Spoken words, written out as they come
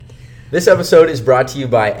This episode is brought to you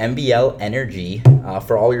by MBL Energy.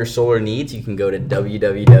 For all your solar needs, you can go to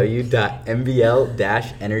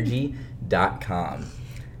www.mbl-energy.com.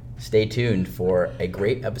 Stay tuned for a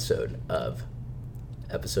great episode of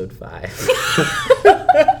Episode 5.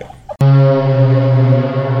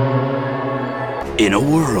 In a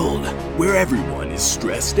world where everyone is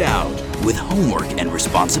stressed out with homework and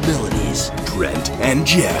responsibilities, Trent and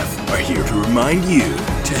Jeff are here to remind you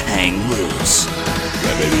to hang loose.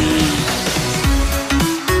 Yeah, baby.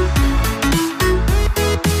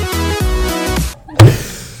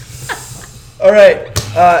 All right.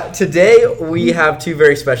 Today we have two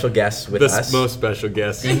very special guests with us. The most special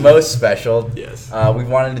guest. The most special. Yes. We've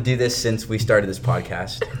wanted to do this since we started this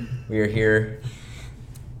podcast. We are here.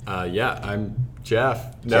 I'm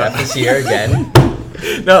Jeff. Jeff is here again.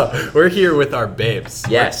 No, we're here with our babes.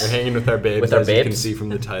 Yes. We're hanging with our babes, With our as you babes. can see from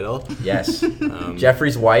the title. Yes.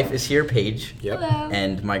 Jeffrey's wife is here, Paige. Yep. Hello.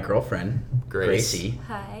 And my girlfriend, Gracie.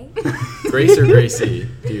 Hi. Grace or Gracie,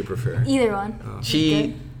 do you prefer? Either one. Oh.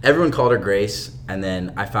 Everyone called her Grace, and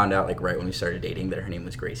then I found out, right when we started dating, that her name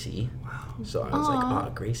was Gracie. Wow. So I was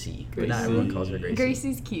like, Gracie. But now everyone calls her Gracie.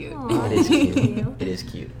 Gracie's cute. It is cute. It is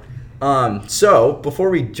cute. So, before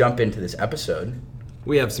we jump into this episode,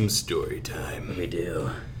 We have some story time. we do.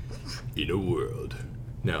 In a world.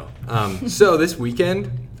 No. So this weekend,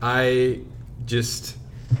 this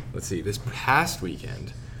past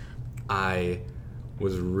weekend, I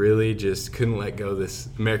was really just couldn't let go of this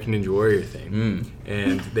American Ninja Warrior thing.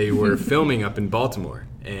 And they were filming up in Baltimore.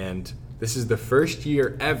 And this is the first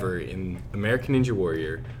year ever in American Ninja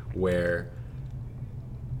Warrior where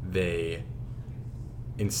they,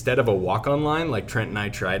 instead of a walk-on line like Trent and I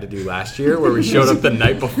tried to do last year, where we showed up the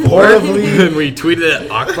night before and we tweeted at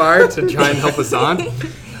Akbar to try and help us on,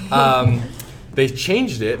 they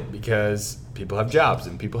changed it because people have jobs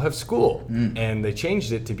and people have school. And they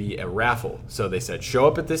changed it to be a raffle. So they said, show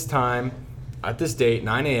up at this time, at this date,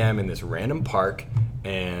 9 a.m. in this random park,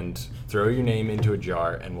 and throw your name into a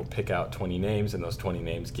jar, and we'll pick out 20 names, and those 20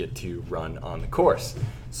 names get to run on the course.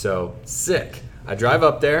 So, sick. I drive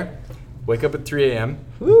up there, wake up at 3 a.m.,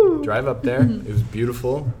 drive up there. It was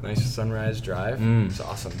beautiful, nice sunrise drive. It's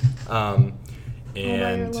awesome. You're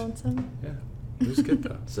And lonesome. yeah, it was good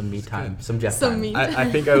though. Some me time. Some Jeff Some time. me. I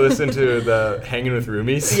think I listened to the Hangin with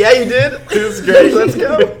Roomies. Yeah, you did. It was great. Let's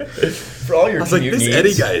go. For all your I was like, commute this needs.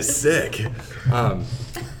 Eddie guy is sick.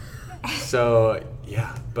 So,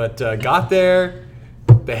 yeah. But got there.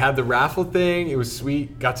 They had the raffle thing. It was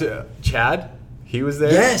sweet. Got to Chad. He was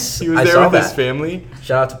there. Yes, He was I there saw with his that. family.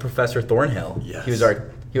 Shout out to Professor Thornhill. Yes.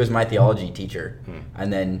 He was my theology teacher.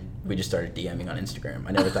 And then we just started DMing on Instagram.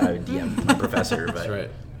 I never thought I would DM my professor, but That's right.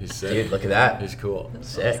 He's sick. dude, look at that. He's cool.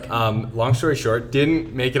 Sick. Long story short,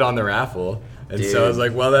 didn't make it on the raffle. And Dude, so I was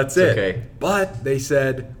like, well, that's it. okay. But they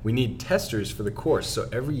said we need testers for the course. So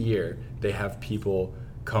every year they have people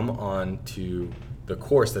come on to the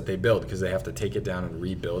course that they build because they have to take it down and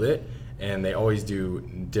rebuild it. And they always do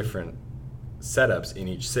different setups in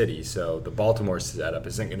each city. So the Baltimore setup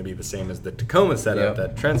isn't going to be the same as the Tacoma setup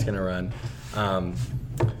that Trent's going to run.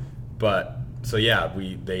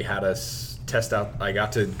 They had us test out. I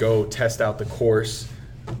got to go test out the course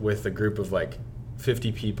with a group of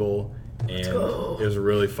 50 people, and it was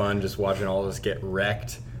really fun just watching all of us get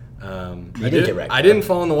wrecked. You didn't get wrecked. I didn't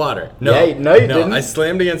fall in the water. No, Yeah, no, you didn't. I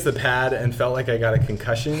slammed against the pad and felt like I got a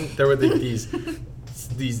concussion. There were these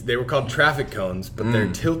they were called traffic cones, but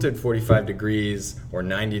they're tilted 45 degrees or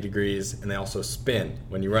 90 degrees, and they also spin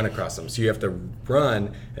when you run across them. So you have to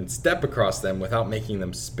run and step across them without making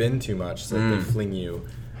them spin too much so that they fling you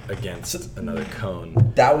against another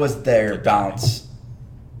cone. That was their bounce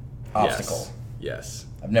obstacle. Yes.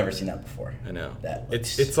 I've never seen that before. I know. That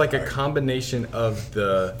It's like hard. a combination of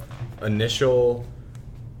the initial,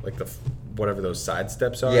 whatever those side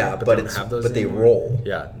steps are. Yeah, but but they don't have those they anymore. roll.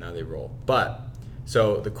 Yeah, now they roll. But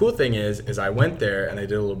so the cool thing is I went there and I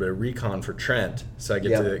did a little bit of recon for Trent, so I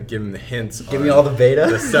get to give him the hints. Give me all the beta.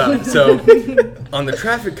 The stuff. So on the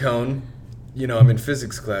traffic cone, I'm in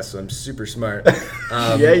physics class, so I'm super smart.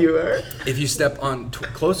 Yeah, you are. If you step on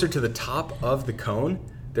closer to the top of the cone,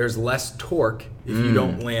 there's less torque if you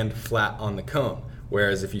don't land flat on the cone.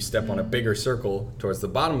 Whereas if you step on a bigger circle towards the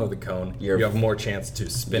bottom of the cone, you have more chance to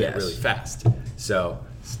spin it really fast. So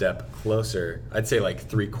step closer. I'd say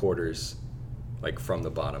 3/4, from the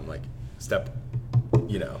bottom. Step,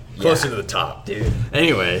 closer to the top. Dude.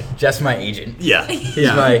 Anyway. Just my agent. Yeah. He's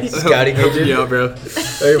my scouting agent. Yeah, bro.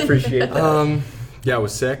 I appreciate that. Yeah, it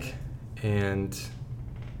was sick. And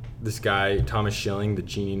this guy, Thomas Schilling, the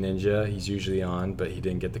Genie Ninja. He's usually on, but he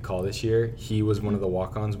didn't get the call this year. He was one of the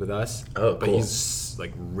walk-ons with us. Oh, but cool. he's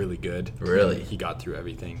like really good. Really? He got through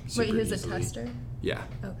everything. Wait, he was easily. a tester? Yeah.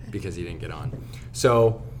 Okay. Because he didn't get on.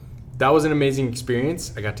 So that was an amazing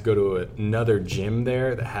experience. I got to go to another gym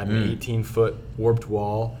there that had an 18-foot warped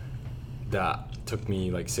wall that took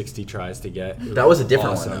me like 60 tries to get. That was a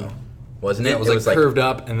different awesome. one, though, wasn't it? It was like curved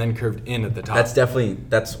up and then curved in at the top.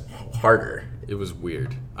 That's harder. It was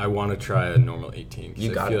weird. I want to try a normal 18 You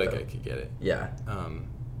because got I feel it, like though. I could get it. Yeah.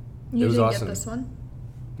 You it was didn't awesome. get this one?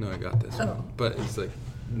 No, I got this Oh. one, but it's like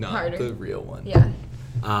not Harder. the real one. Yeah.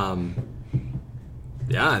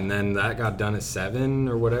 Yeah, and then that got done at 7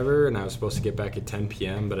 or whatever, and I was supposed to get back at 10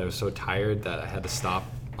 p.m., but I was so tired that I had to stop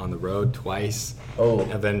on the road twice. Oh.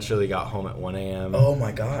 Eventually got home at 1 a.m. Oh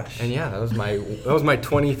my gosh. And yeah, that was my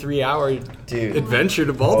 23-hour Dude. adventure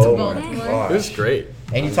to Oh Baltimore. my Baltimore. gosh. It was great.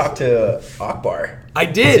 And you talked to Akbar. I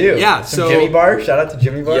did, Too. yeah. Some Jimmy Bar. Shout out to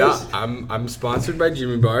Jimmy Bars. Yeah, I'm sponsored by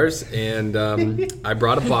Jimmy Bars, and I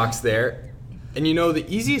brought a box there. And you know, the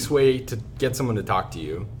easiest way to get someone to talk to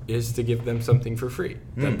you is to give them something for free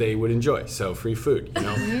that they would enjoy. So free food, you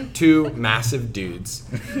know. Two massive dudes,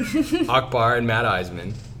 Akbar and Matt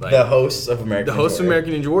Eisman. Like, The hosts of American the hosts of Warrior.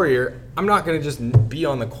 American Ninja Warrior. I'm not going to just be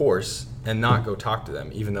on the course and not go talk to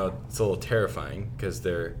them, even though it's a little terrifying because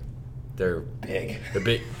they're Big. They're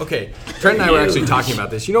big. Okay, Trent and I were actually talking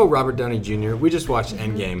about this. You know Robert Downey Jr.? We just watched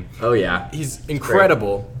Endgame. Oh yeah. He's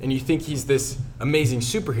incredible, and you think he's this amazing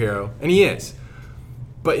superhero, and he is.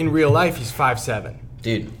 But in real life, he's 5'7".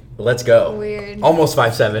 Dude, let's go. Weird. Almost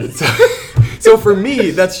 5'7". So for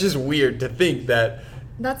me, that's just weird to think that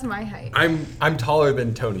That's my height. I'm taller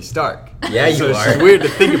than Tony Stark. Yeah, you so it's are. just weird to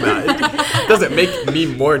think about. It doesn't make me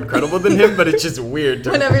more incredible than him, but it's just weird.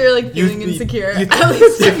 To, Whenever you're like feeling you- insecure, you- at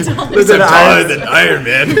least I'm taller. Listen, I'm taller than Iron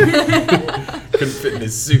Man. Couldn't fit in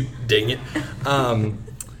his suit, dang it.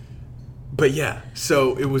 But yeah,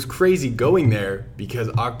 so it was crazy going there because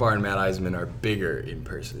Akbar and Matt Eisman are bigger in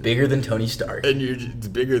person. Bigger than Tony Stark. And it's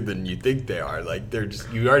bigger than you think they are. Like, they're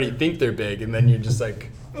just, you already think they're big, and then you're just like,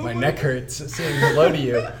 my neck hurts saying hello to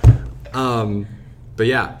you. But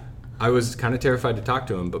yeah, I was kind of terrified to talk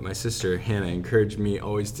to him, but my sister, Hannah, encouraged me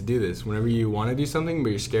always to do this. Whenever you want to do something, but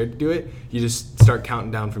you're scared to do it, you just start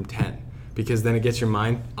counting down from 10. Because then it gets your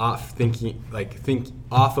mind off think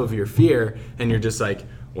off of your fear, and you're just like,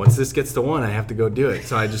 once this gets to 1, I have to go do it.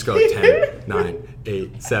 So I just go 10, 9,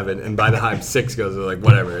 8, 7, and by the time 6 goes, they're like,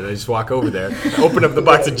 whatever. And I just walk over there, open up the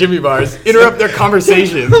box of Jimmy Bars, interrupt their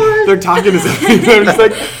conversation. They're talking to something. I'm just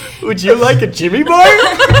like, would you like a Jimmy Bar?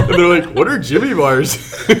 And they're like, what are Jimmy Bars?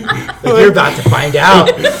 Like, you're about to find out.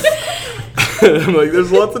 I'm like,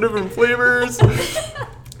 there's lots of different flavors.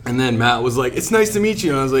 And then Matt was like, it's nice to meet you.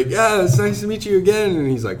 And I was like, yeah, it's nice to meet you again. And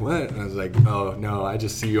he's like, what? And I was like, oh, no, I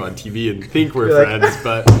just see you on TV and think we're You're like, friends.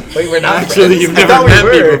 But wait, we're not actually, friends? you've I never thought we met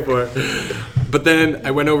were. me before. But then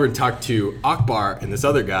I went over and talked to Akbar and this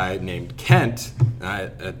other guy named Kent. And I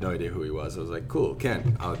had no idea who he was. I was like, cool,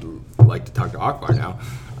 Kent. I would like to talk to Akbar now.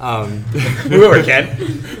 You were Ken.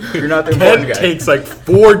 You're not the important Kent guy. takes like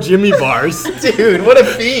 4 Jimmy Bars. Dude, what a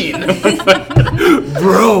fiend.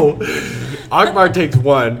 Bro, Akbar takes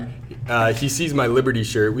 1. He sees my Liberty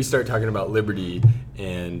shirt. We start talking about Liberty,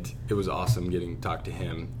 and it was awesome getting to talk to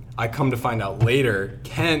him. I come to find out later,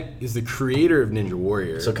 Kent is the creator of Ninja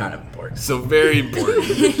Warrior. So kind of important. So very important.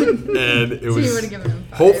 And it you was would've given him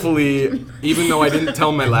 5. hopefully, even though I didn't tell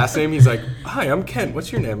him my last name, he's like, hi, I'm Kent.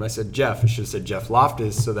 What's your name? I said Jeff. I should have said Jeff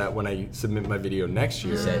Loftus so that when I submit my video next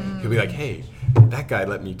year, he'll be like, hey, that guy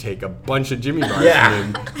let me take a bunch of Jimmy Bars Yeah.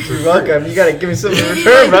 from him. You're welcome. You gotta give me something in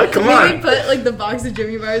return, bro. Come You on. would put like the box of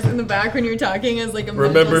Jimmy Bars in the back when you're talking as like a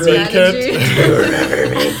Remember mental me, strategy.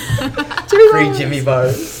 Remember me. Free Jimmy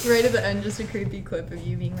Bars. Right at the end, just a creepy clip of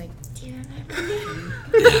you being like, "Do you remember me?"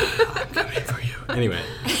 I'm coming for you. Anyway,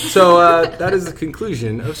 so that is the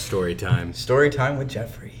conclusion of story time. Story time with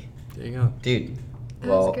Jeffrey. There you go. Dude, That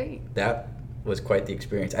well, was great. that was quite the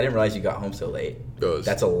experience. I didn't realize you got home so late. Goes.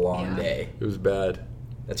 That's a long Yeah. day. It was bad.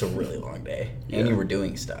 That's a really long day. Yeah. And you were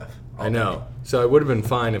doing stuff. all I know. So I would have been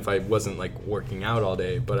fine if I wasn't like working out all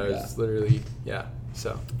day, but I was literally,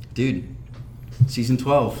 so. day. Dude, season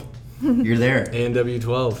 12. You're there.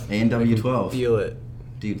 ANW12. ANW12. Feel it.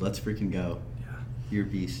 Dude, let's freaking go. Yeah. You're a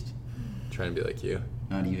beast. Trying to be like you.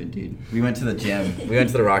 Not even, dude. We went to the gym. We went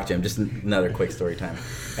to the rock gym. Just another quick story time.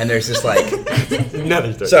 And there's this like...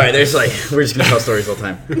 Another story. Sorry, there's like... We're just going to tell stories all the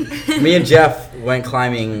time. Me and Jeff went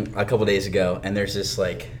climbing a couple days ago, and there's this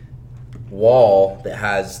like wall that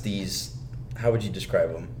has these... How would you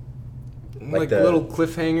describe them? Like the- little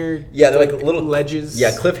cliffhanger. Yeah, they're like little ledges.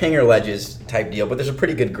 Yeah, cliffhanger ledges type deal, but there's a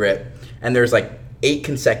pretty good grip. And there's like 8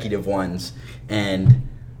 consecutive ones, and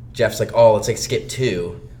Jeff's like, oh, let's like skip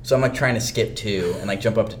 2. So I'm like trying to skip 2 and like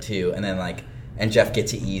jump up to 2, and then like, and Jeff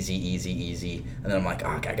gets it easy, and then I'm like, oh,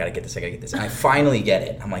 I gotta get this, and I finally get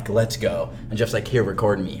it. I'm like, let's go, and Jeff's like, here,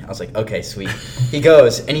 record me. I was like, okay, sweet. He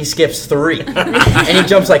goes and he skips 3, and he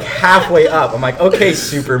jumps like halfway up. I'm like, okay,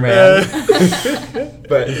 Superman.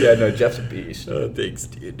 But yeah, no, Jeff's a beast. Oh, thanks,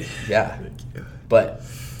 dude. Yeah. Thank you. But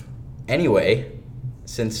anyway,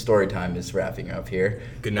 since story time is wrapping up here.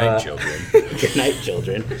 Good night, children. Good night,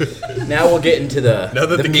 children. Now we'll get into the Now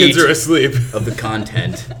that the meat kids are asleep. of the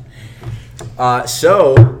content.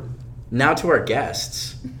 So now to our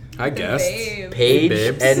guests, Hi, guests. Babe. Paige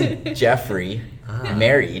babes. and Jeffrey,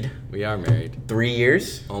 married We are married. 3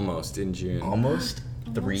 years, Almost in June. almost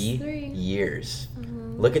 3 3. years.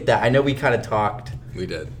 Look at that. I know we kind of talked. We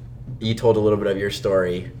did. You told a little bit of your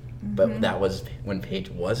story, but that was when Paige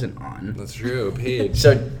wasn't on. That's true. Paige.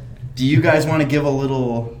 So, do you guys want to give a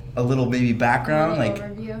little maybe background, like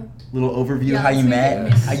Overview. little overview Yeah, how you let's make met,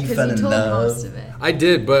 it how you because fell you in told love? most of it. I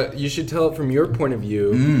did, but you should tell it from your point of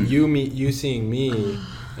view. You seeing me,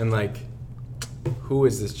 and like, who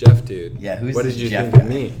is this Jeff dude? Yeah, who's what this did you Jeff think of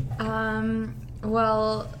guy? me?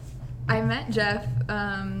 Well, I met Jeff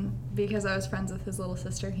because I was friends with his little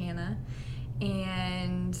sister Hannah,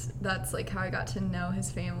 and that's like how I got to know his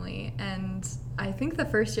family. And I think the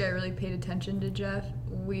first year I really paid attention to Jeff,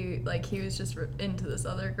 he was just into this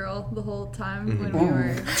other girl the whole time when we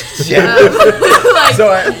were Yeah.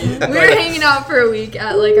 we were hanging out for a week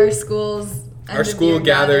at like our school's Our school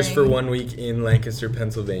gathers for gathering. 1 week in Lancaster,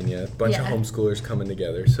 Pennsylvania. A bunch of Yeah. homeschoolers coming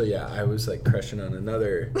together. So yeah, I was like crushing on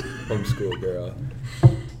another homeschool girl,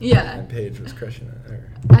 Yeah, and Paige was crushing on her.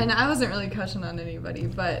 and I wasn't really crushing on anybody,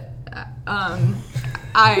 but I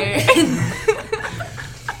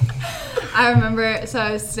I remember, so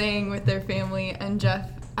I was staying with their family, and Jeff,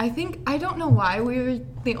 I don't know why we were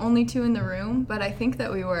the only 2 in the room, but I think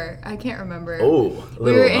that we were. I can't remember. Oh, a we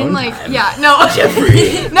little were in alone like, time. yeah, no.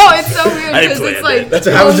 Jeffrey. No, it's so weird because it's like. That's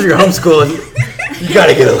what happens when you're homeschooling. You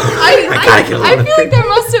gotta get alone. I gotta get I alone. feel like there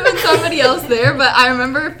must have been somebody else there, but I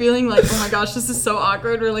remember feeling like, oh my gosh, this is so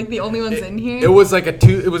awkward. We're like the only ones in here. It was like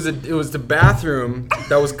it was the bathroom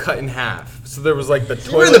that was cut in half. So there was like the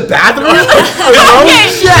You were toilet. in the bathroom? Okay,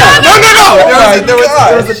 No. There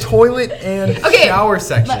was a toilet and Okay, shower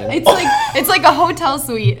section. It's like a hotel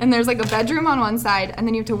suite, and there's like a bedroom on one side, and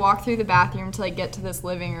then you have to walk through the bathroom to like get to this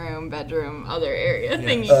living room, bedroom, other area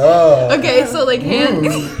thingy. Oh. Okay, so like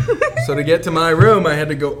So to get to my room, I had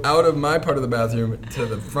to go out of my part of the bathroom to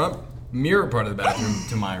the front mirror part of the bathroom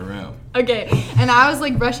to my room. Okay, and I was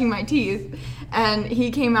like brushing my teeth, and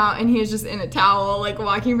he came out and he was just in a towel, like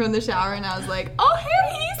walking from the shower, and I was like, oh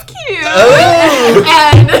hey, he's cute.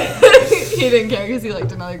 And he didn't care because he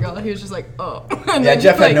liked another girl. He was just like, oh. And Yeah, then,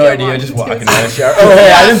 Jeff like, had no kept idea, just walking walking to out of his- the shower. Oh,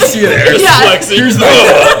 hey, I didn't see you there. Yeah. Here's the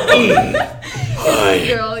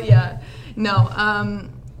girl, yeah. No,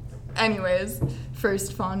 anyways,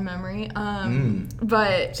 first fond memory.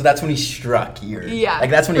 But So that's when he struck your. yeah, Like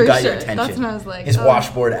that's when he for got sure. your attention. That's when I was like, his oh,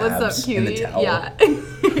 washboard what's abs up, in the cutie? towel. Yeah.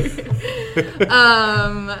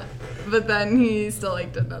 But then he still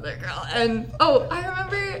liked another girl. And I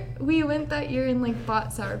remember we went that year and like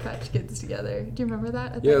bought Sour Patch Kids together. Do you remember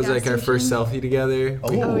that? At Yeah, the it was gas like our first station? selfie together.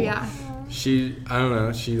 Oh yeah. I don't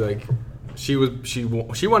know. She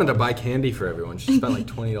wanted to buy candy for everyone. She spent like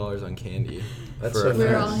 $20 on candy. That's for so our We were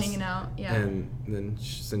friends. all hanging out. Yeah. And then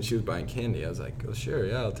since she was buying candy, I was like, oh sure,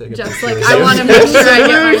 yeah, I'll take it. Just like I want to make sure I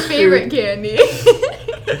get my favorite candy.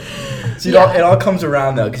 See, it all comes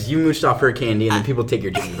around though, because you mooched off her candy, and then people take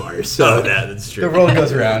your Jimmy bars. So that's the world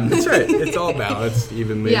goes around. That's right. It's all balanced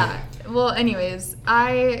evenly. Yeah. Well, anyways,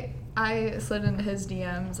 I slid into his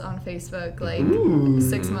DMs on Facebook like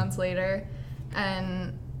 6 months later,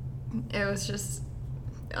 and it was just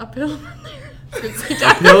uphill from there. It's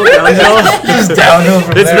like No, downhill. Just downhill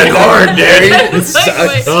from It's there. been hard, Gary. It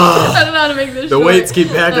sucks. I don't know how to make this The short. weights keep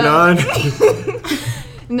packing on.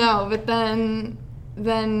 No, but then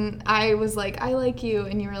I was like, I like you,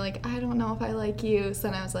 and you were like, I don't know if I like you. So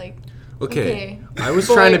then I was like, Okay. I was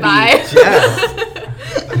boy, trying to be. bye.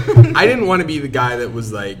 Yeah. I didn't want to be the guy that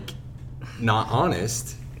was like not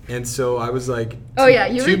honest, and so I was like. Oh yeah,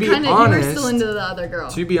 you to were be kind of you honest, were still into the other girl.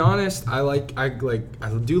 To be honest, I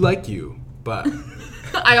do like you, but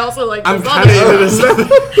I also like I'm this kind of other into this. girl. So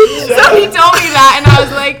he told me that, and I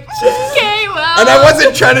was like, okay, well. And I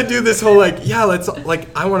wasn't trying to do this whole like, yeah, let's like,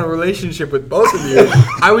 I want a relationship with both of you.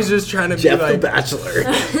 I was just trying to Jeff be the like Bachelor.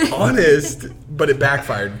 honest, but it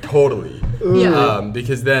backfired totally. Yeah.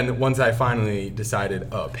 Because then once I finally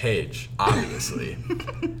decided, Paige, obviously,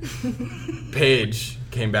 Paige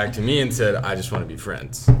came back to me and said, I just want to be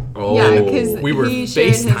friends. Oh. Yeah, because We were he shared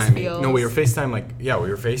his FaceTiming. feels. No, we were FaceTiming.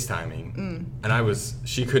 And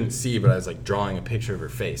she couldn't see, but I was like drawing a picture of her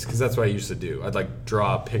face. Because that's what I used to do. I'd like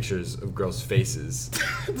draw pictures of girls' faces.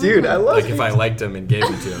 Dude, I love Like it. if I liked them and gave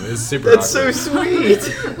them to them. It was super That's so awkward.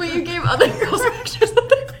 sweet. Wait, you gave other girls pictures of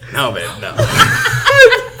their faces? No, man, no.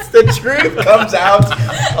 The truth comes out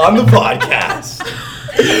on the podcast.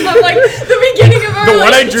 I'm like, the beginning of our The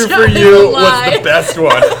one I drew for relationship you is a was lie. the best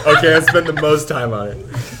one. Okay, I spent the most time on it.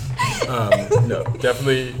 No,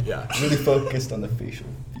 definitely, yeah. Really focused on the facial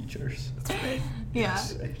features. Yeah.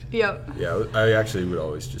 Yep. Yeah, I actually would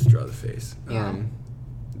always just draw the face. Yeah. And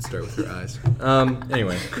start with her eyes.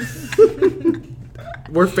 Anyway.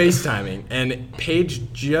 We're FaceTiming, and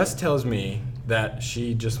Paige just tells me that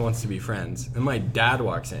she just wants to be friends. And my dad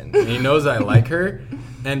walks in, and he knows I like her.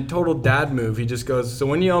 And total dad move, he just goes, so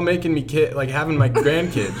when y'all making me having my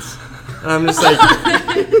grandkids? And I'm just like,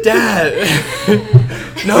 Dad.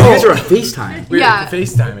 No. You guys are on FaceTime. We were Yeah.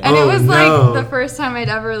 FaceTiming. And it was no. like the first time I'd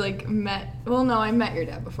ever like met. Well, no, I met your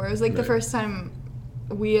dad before. It was like the Right. first time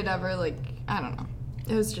we had ever like. I don't know.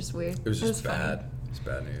 It was just weird. It was just funny. bad. It's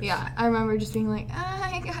bad news. Yeah, I remember just being like,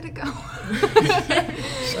 I gotta go.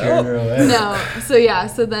 Scaring her away. No,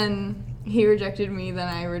 so then he rejected me, then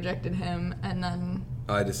I rejected him, and then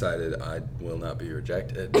I decided I will not be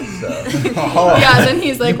rejected. So yeah, then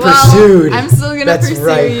he's like, You well, pursued. I'm still gonna That's pursue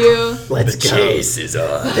right. you. Let's The chase is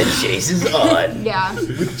on. The chase is on. Yeah.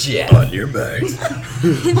 With Jeff. On your marks.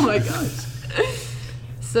 Oh my gosh.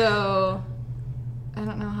 So I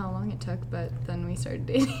don't know how long it took, but then we started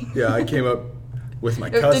dating. yeah, I came up with my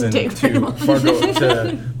It didn't cousin take very to long.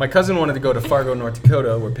 Fargo. My cousin wanted to go to Fargo, North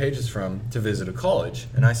Dakota, where Paige is from, to visit a college,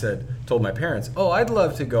 and I told my parents, "Oh, I'd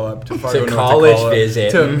love to go up to Fargo, North college Dakota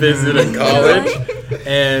visit. to visit a college."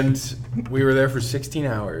 And we were there for 16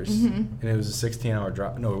 hours, and it was a 16-hour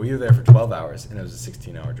drive. No, we were there for 12 hours, and it was a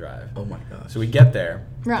 16-hour drive. Oh my gosh. So we get there,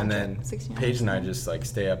 Round and trip, then 16 Paige hours. and I just like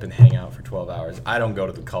stay up and hang out for 12 hours. I don't go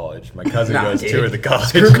to the college. My cousin Nah, goes dude. to the college.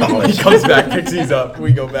 Screw college. He comes back, picks these up.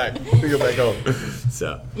 We go back home.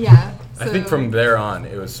 So Yeah. I think from there on,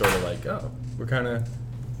 it was sort of like, oh, we're kind of,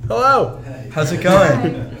 hello. How's it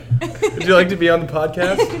going? Would you like to be on the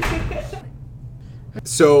podcast?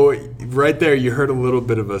 So right there, you heard a little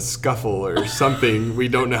bit of a scuffle or something. We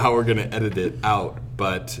don't know how we're going to edit it out.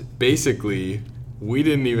 But basically, we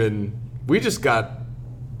just got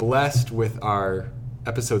blessed with our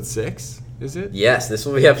episode 6, is it? Yes, this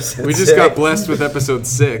will be episode We just 6. got blessed with episode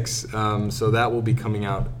 6, so that will be coming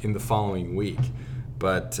out in the following week.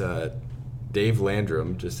 But Dave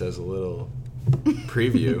Landrum, just as a little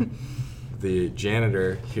preview, the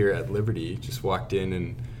janitor here at Liberty just walked in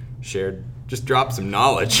and just dropped some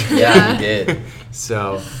knowledge. Yeah, he did.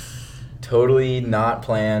 So, Totally not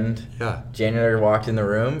planned. yeah, Janitor walked in the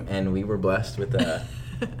room, and we were blessed with a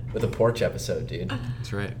porch episode, dude.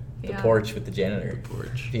 that's right. The Yeah. porch with the janitor.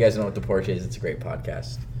 Porch. If you guys don't know what the porch is, it's a great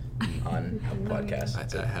podcast on Apple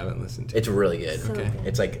Podcasts. I haven't listened to It's it. really good. Okay.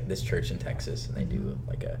 It's like this church in Texas, and they do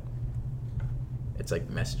like it's like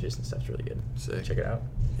messages and stuff. It's really good. Sick. Check it out.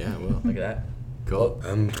 Yeah, well, Look at that. cool.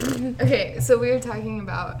 Okay, so we were talking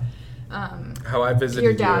about How I visited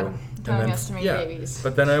your dad you. and telling then- us to make yeah. babies.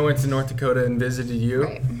 But then I went to North Dakota and visited you,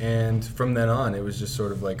 Right. and from then on, it was just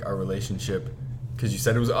sort of like our relationship, because you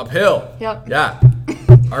said it was uphill. Yep. Yeah.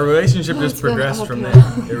 Our relationship Well, just it's been progressed from there.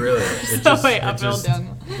 uphill. It really. It So wait, uphill, just,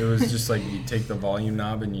 downhill. It was just like you take the volume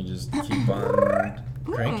knob and you just keep on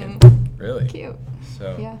cranking. Really. Cute.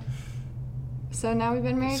 So. Yeah. So now we've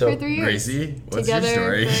been married So, for 3 years. Gracie, what's Together your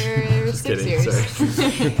story? for Just 6 kidding. years.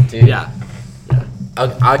 Sorry. Dude. Yeah.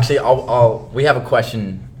 I'll we have a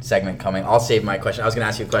question segment coming. I'll save my question. I was gonna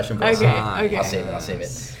ask you a question, but Okay, Ah, okay. I'll save it.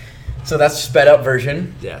 So that's a sped up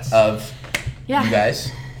version Yes. of Yeah. you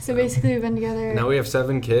guys. So basically, we've been together. Now we have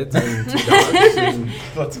 7 kids and 2 dogs. And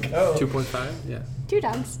Let's go. 2.5. Yeah. 2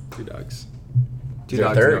 dogs. 2 dogs. Is there a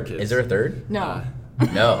no third? kids. Is there a third? No.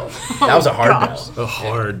 No. That was a hard gosh. no. A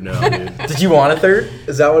hard no, dude. Did you want a third?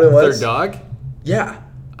 Is that what it was? Third dog? Yeah.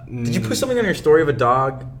 Did you put something on your story of a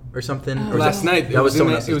dog or something? Or was Last that- night. That was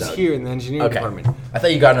someone it else's was dog. here in the engineering Okay. department. I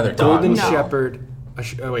thought you got another dog. Golden No. Shepherd.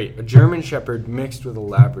 A German Shepherd mixed with a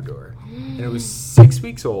Labrador, and it was 6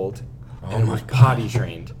 weeks old, and it my was God. potty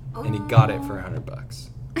trained, and he got it for $100.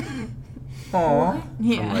 Aw.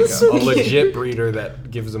 Yeah. Like a legit breeder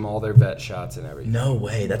that gives them all their vet shots and everything. No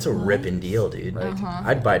way. That's a ripping deal, dude. Right.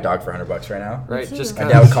 I'd buy a dog for $100 right now. Right? Just My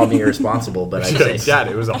dad would call me irresponsible, but I'd say Dad,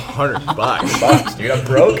 it was $100. bucks, dude. I'm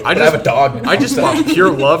broke. I have a dog. I just want pure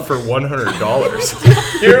love for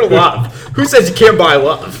 $100. Pure love. Who says you can't buy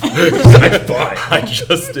love? I buy. I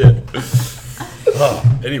just did.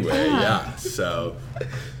 Anyway, yeah. So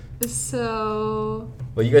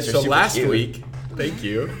Well, you guys are so super last cute. week, thank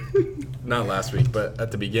you. Not last week, but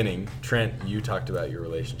at the beginning, Trent, you talked about your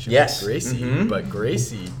relationship Yes. with Gracie, Mhm. but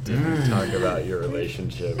Gracie didn't talk about your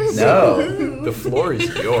relationship. No. The floor is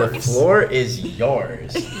yours. The floor is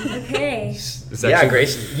yours. Okay. It's Yeah, actually-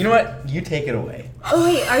 Grace. You know what? You take it away. Oh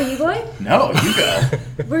wait, are you going? No, you go.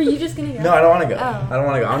 Were you just gonna go? No, I don't want to go. Oh. I don't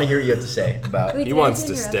want to go. I want to hear what you have to say about. Wait, He did I wants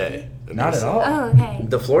to interrupt stay. Not at all. Oh, okay.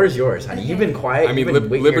 The floor is yours, honey. You've been quiet. I mean, You've been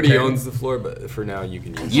waiting your Liberty turn. owns the floor, but for now you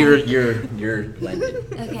can use it. You're lending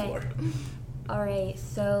the Okay. floor. All right.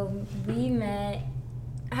 So we met.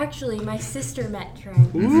 Actually, my sister met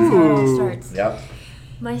Trent. This is how it all Ooh. starts. Yep.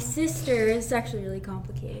 My sister is actually really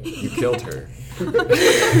complicated. You killed her.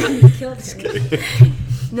 Killed her.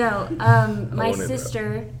 No, my won't interrupt.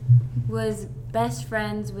 sister was best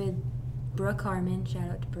friends with Brooke Harmon. Shout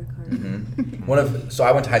out to Brooke Harmon. So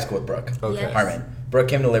I went to high school with Brooke. Okay. Yes. Harmon. Brooke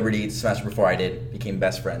came to Liberty the semester before I did. Became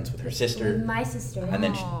best friends with her With sister, my sister. and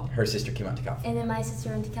then Oh. her sister came out to California, And then my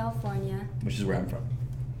sister went to California, which is where I'm from.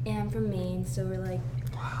 and I'm from Maine, so we're like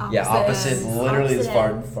Yeah, opposite. ends. Literally as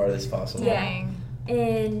Opposite ends. farthest possible. Yeah. Dang.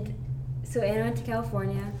 And so Anna went to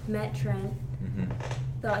California, met Trent, Mhm.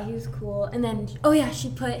 thought he was cool, and then oh yeah, she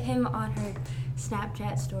put him on her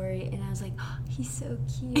Snapchat story, and I was like, oh, he's so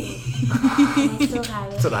cute. And I still have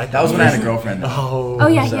it. That's what I That was when I had a girlfriend. Though. Oh. Oh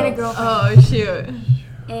yeah, he So- had a girlfriend. Oh shoot.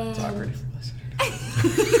 And It's awkward.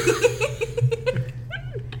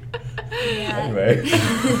 yeah. Anyway.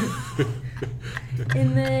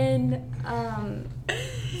 And then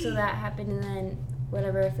so that happened, and then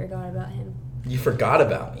whatever, I forgot about him. You forgot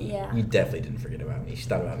about me. Yeah. You definitely didn't forget about me. She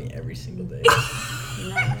thought about me every single day.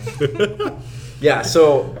 No. Yeah.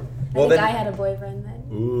 So, well I think then. I had a boyfriend then.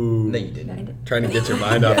 Ooh. No, you No, I didn't. didn't. Trying to get your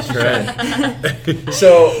mind off Trent.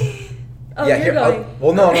 So. Oh, yeah. you're Here. going.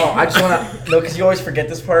 Well, no. I just wanna. No, because you always forget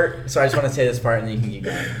this part. So I just want to say this part, and then you can keep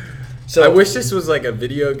going. So I wish this was like a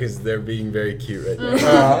video because they're being very cute right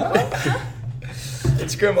now.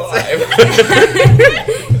 It's Grim Live.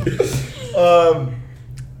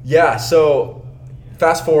 Yeah, so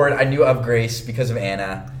fast forward, I knew of Grace because of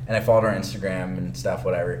Anna, and I followed her on Instagram and stuff,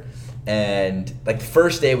 whatever. And like the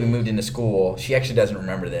first day we moved into school, she actually doesn't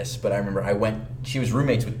remember this, but I remember she was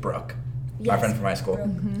roommates with Brooke, my Yes, friend from high school.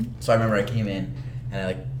 Brooke. So I remember I came in and I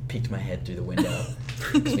like peeked my head through the window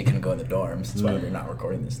because we couldn't go in the dorms. That's why we're not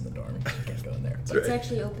recording this in the dorm. We can't go in there. It's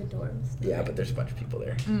actually open dorms. Yeah, but there's a bunch of people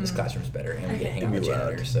there. This classroom's better, and we get to hang out with It'll be loud.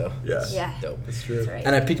 janitors, so Yeah. Yeah. dope. That's true. That's right.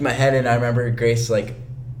 And I peeked my head, and I remember Grace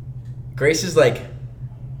is like,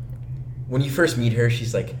 when you first meet her,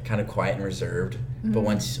 she's like kind of quiet and reserved. But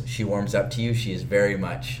once she warms up to you, she is very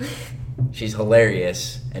much, she's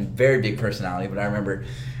hilarious and very big personality. But I remember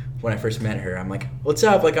when I first met her, I'm like, what's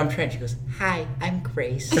up? Like, I'm Trent. She goes, hi, I'm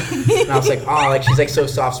Grace. And I was like, oh, like she's like so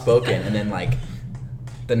soft spoken. And then like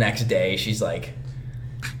the next day, she's like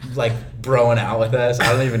broing out with us.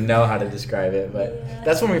 I don't even know how to describe it, but Yeah.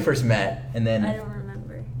 that's when we first met. And then I don't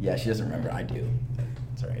remember. yeah, she doesn't remember. I do.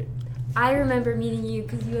 It's all right. I remember meeting you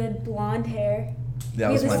because you had blonde hair. That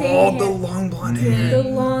We was have my the same hair. long blonde hair. The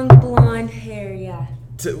long blonde hair, yeah.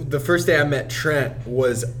 The first day I met Trent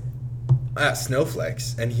was at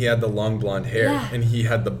Snowflakes, and he had the long blonde hair, Yeah. and he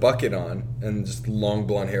had the bucket on, and just long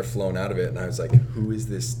blonde hair flowing out of it, and I was like, who is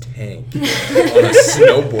this tank on a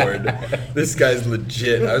snowboard? This guy's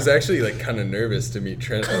legit. I was actually like kind of nervous to meet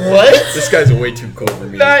Trent. What? This guy's way too cool for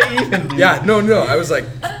me. Not even. Dude. Yeah, no. I was like,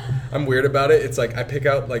 I'm weird about it. It's like I pick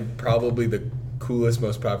out like probably the coolest,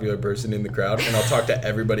 most popular person in the crowd, and I'll talk to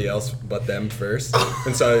everybody else but them first.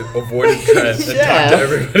 And so I avoided Trent and Yeah. talked to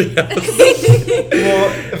everybody else.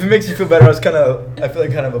 Well, if it makes you feel better, I feel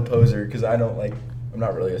like kind of a poser because I'm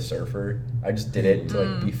not really a surfer. I just did it to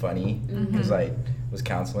like be funny because I was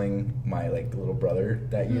counseling my like little brother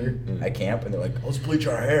that year at camp, and they're like, "Let's bleach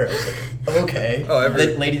our hair." I was like, "Okay." Oh,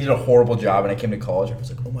 The lady did a horrible job, and I came to college. I was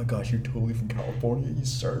like, "Oh my gosh, you're totally from California. You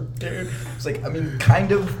surf, dude." I was like, I mean,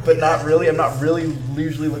 kind of, but not really. I'm not really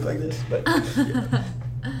usually look like this, but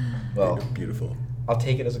well, Beautiful. I'll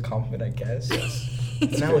take it as a compliment, I guess.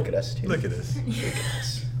 Yes. Now look at us too. Look at us. Look at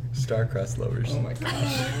us. Star-crossed lovers. Oh my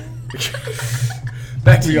gosh.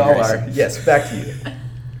 Back to We you, all Gracie. are. Yes, back to you.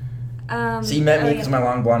 So you met me oh, because of my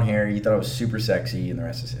long blonde hair. You thought I was super sexy, and the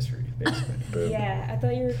rest is history, basically. Boom. Yeah, I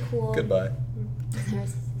thought you were cool. Goodbye. The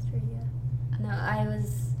rest is history, yeah. No,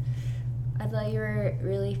 I thought you were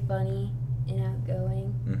really funny and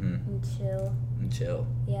outgoing Mm-hmm. and chill. And chill.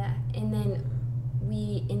 Yeah, and then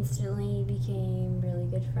we instantly became really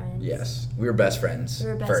good friends. Yes, we were best friends We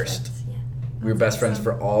were best first. friends, yeah. We were best friends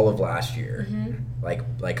for all of last year. Mhm.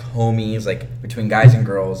 Like homies, like between guys and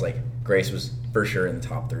girls. Like Grace was for sure in the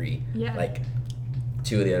top 3. Yeah. Like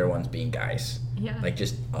 2 of the other ones being guys. Yeah. Like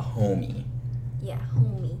just a homie. Yeah,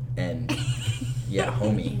 homie. And yeah,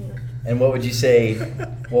 homie. And what would you say?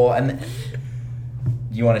 Well, and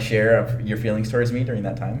you want to share your feelings towards me during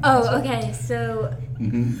that time? Oh, okay. So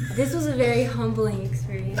this was a very humbling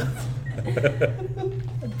experience.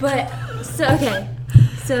 But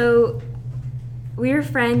so we were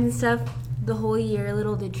friends and stuff the whole year.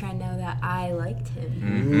 Little did Trent know that I liked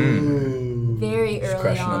him very Just early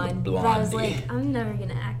crushing on the on. But I was blondie. like, I'm never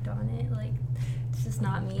gonna act on it. Like, it's just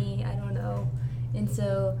not me. I don't know. And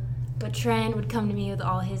so, but Trent would come to me with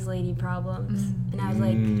all his lady problems, and I was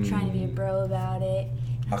like trying to be a bro about it.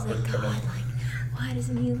 And I was like, God, like, why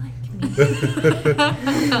doesn't he like me?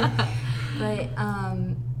 But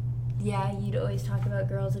yeah, you'd always talk about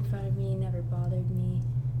girls in front of me. It never bothered me.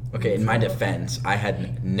 Okay, in my defense, I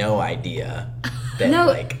had no idea that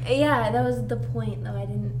Yeah, that was the point, though. I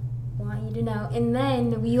didn't want you to know. And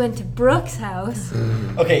then we went to Brooke's house.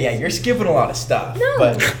 Okay, yeah, you're skipping a lot of stuff. No,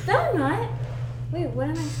 But no, I'm not. Wait, what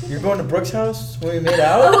am I skipping? you're going to Brooke's house when we made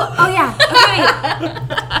out? Oh yeah.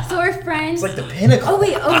 Okay. So we're friends. It's like the pinnacle. Oh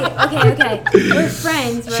wait. Okay. We're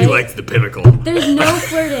friends, right? She likes the pinnacle. There's no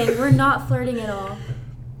flirting. We're not flirting at all.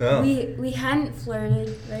 No. We hadn't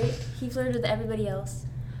flirted, right? He flirted with everybody else,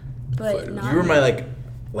 but Flirted. not You were me. my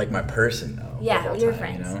like my person though. Yeah, the whole we were time,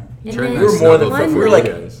 friends. You know? And Trent then We were more than one we were night-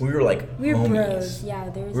 like we were like we were homies. bros. Yeah,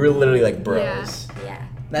 there's. We were literally like bros. Yeah.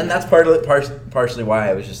 And that's partially why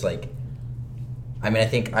I was just like, I mean, I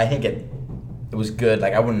think it was good.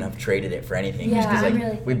 Like I wouldn't have traded it for anything. Yeah, just 'cause, I'm like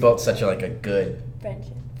really we built such a good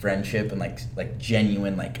Friendship. friendship and like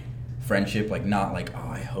genuine like friendship. Like not like, oh,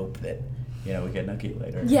 I hope that we get nookie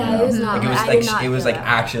later. Yeah, you know? it was not. Like it was I like did not it was feel like that.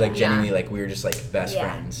 actually like Yeah. genuinely like we were just like best Yeah.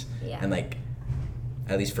 friends. Yeah. And like,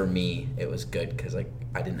 at least for me, it was good because like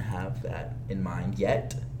I didn't have that in mind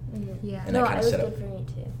yet. Yeah. And No, that it kinda was set good up- for me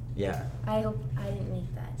too. Yeah. I hope I didn't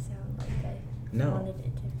make that sound like I No. wanted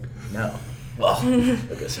it to. No. Well,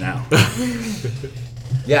 look at this now.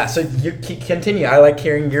 Yeah, so you continue. I like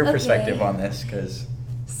hearing your Okay. perspective on this because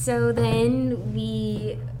So then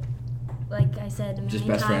we, like I said, a Just million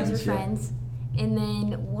best times friends, we're yeah. friends. And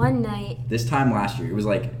then one night, this time last year, it was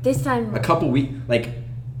like this time, a couple weeks, like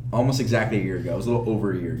almost exactly a year ago. It was a little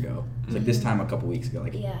over a year ago. It was like this time a couple weeks ago,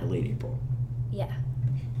 like Yeah. late April. yeah,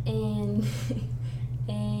 and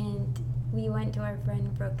and we went to our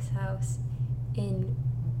friend Brooke's house, and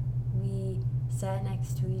we sat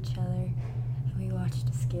next to each other, and we watched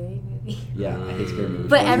a scary movie. Yeah, I hate scary movies.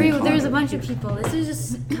 But Wasn't there was a common. bunch of people. This was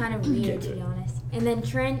just kind of weird, to be honest. And then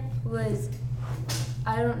Trent was,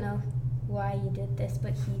 I don't know why you did this,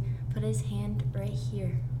 but he put his hand right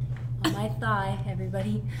here on my thigh,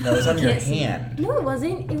 everybody. No, it was on You your can't see. hand. No, it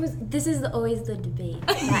wasn't. It was. This is always the debate.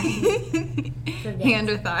 Forget. Hand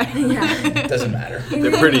or thigh. Yeah. Doesn't matter. And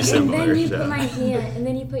They're then- pretty similar, And then you so. put my hand, and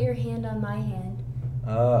then you put your hand on my hand,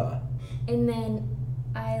 and then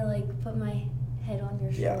I like put my head on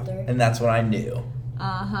your Yeah, shoulder, and that's when I knew.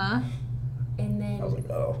 Uh-huh. and then I was like,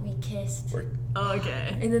 oh, we kissed. we're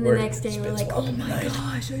Okay. And then the We're next day we're spit like, oh swapping my tonight."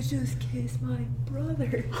 gosh, I just kissed my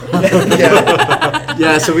brother.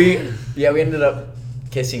 yeah. So we ended up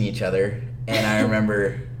kissing each other, and I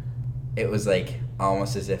remember it was like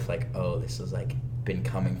almost as if like, oh, this was like been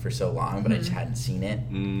coming for so long, but I just hadn't seen it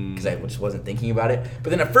because I just wasn't thinking about it.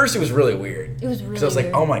 But then at first it was really weird. It was really because I was like,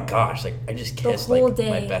 weird. oh my gosh, like I just kissed whole like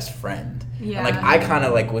my day. best friend. Yeah. And like I kind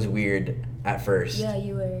of like was weird at first. Yeah,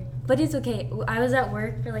 you were. But it's okay. I was at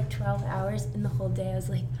work for like 12 hours, and the whole day I was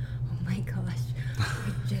like, oh my gosh, I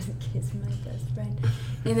just kissed my best friend.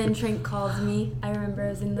 And then Trent called me. I remember I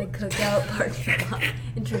was in the cookout parking lot,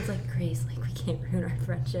 and Trent's like, Grace, like, we can't ruin our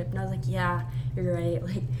friendship. And I was like, yeah, you're right.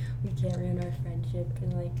 Like, we can't ruin our friendship.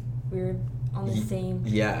 And like, we were on the same.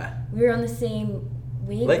 Yeah. We were on the same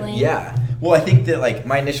wavelength. Like yeah. Well, I think that like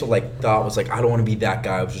my initial like thought was like I don't want to be that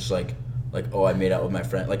guy. I was just like oh, I made out with my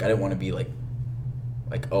friend. Like I didn't want to be like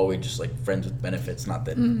oh, we just like friends with benefits. Not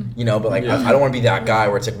that but like I don't want to be that guy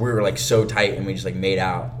where it's like we were like so tight and we just like made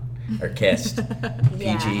out or kissed.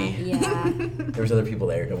 Yeah, PG. yeah. There was other people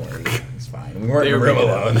there. Don't worry, it's fine. We weren't They in were the room being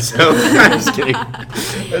alone. alone, so I'm just kidding. I'm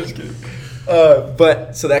just kidding.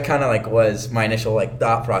 But so that kind of like was my initial like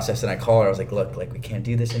thought process, and I called her. I was like, look, like we can't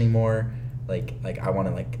do this anymore. Like I want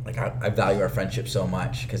to like I value our friendship so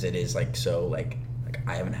much because it is like so like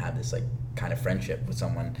I haven't had this like kind of friendship with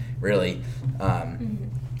someone really,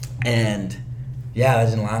 and yeah, that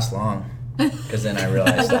didn't last long because then I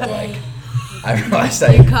realized that like I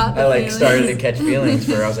caught the like started to feelings. catch feelings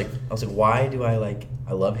for her. I was like why do I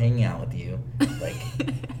love hanging out with you, like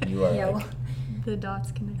you are Yeah, like. well, The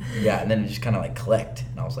dots connect. Yeah, and then it just kind of like clicked,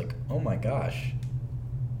 and I was like, "Oh my gosh,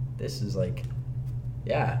 this is like,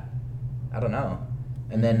 yeah, I don't know."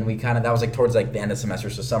 And then that was like towards like the end of the semester,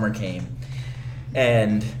 so summer came.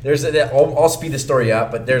 And I'll speed the story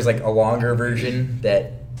up, but there's like a longer version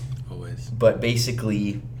that. Always. But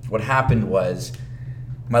basically, what happened was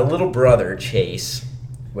my little brother, Chase,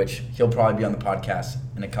 which he'll probably be on the podcast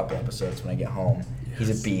in a couple episodes when I get home. Yes.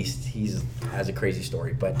 He's a beast. He has a crazy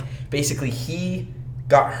story. But basically, he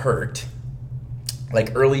got hurt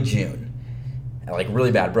like early June. Like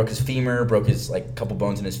really bad. Broke his femur, broke his like couple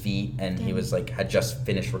bones in his feet, and he was like had just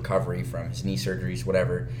finished recovery from his knee surgeries,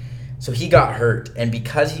 whatever. So he got hurt, and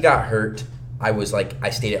because he got hurt, I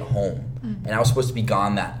stayed at home, and I was supposed to be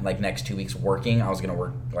gone that like next 2 weeks working. I was gonna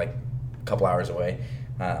work like a couple hours away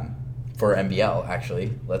for MBL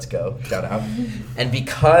actually. Let's go, shout out. And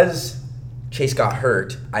because Chase got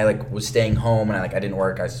hurt, I like was staying home, and I didn't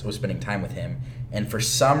work. I was spending time with him, and for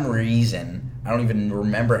some reason, I don't even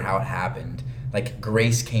remember how it happened. Like,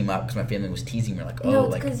 Grace came up because my family was teasing me. Like, no,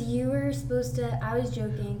 it's because you were supposed to. I was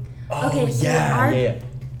joking. Oh, okay, so yeah.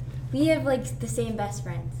 We have like the same best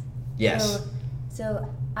friends. Yes. So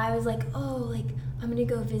I was like, I'm gonna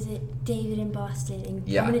go visit David in Boston, and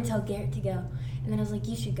Yeah. I'm gonna tell Garrett to go. And then I was like,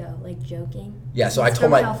 you should go, like joking. Yeah. So I He's told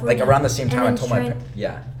from my California. around the same time. I And told then my Trent-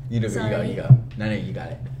 yeah. You go. Sorry. You go. No, you got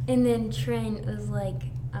it. And then Trent was like,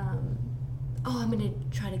 I'm gonna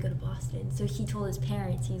try to go to Boston. So he told his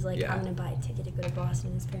parents, he's like, Yeah. I'm gonna buy a ticket to go to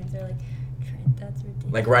Boston. His parents are like, Trent, that's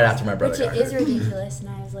ridiculous. Like right after my brother Which got it is hurt. ridiculous. And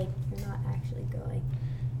I was like, you're not actually going.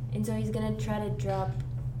 And so he's gonna try to drop,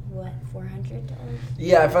 what, $400?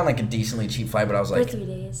 Yeah, I found like a decently cheap flight, but I was For like, 3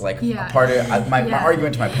 days. like Yeah. a part of my Yeah.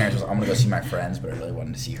 argument to my parents was I'm gonna go see my friends, but I really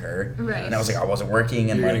wanted to see her. Right. And I was like, I wasn't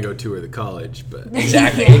working, and You're like gonna go tour the college, but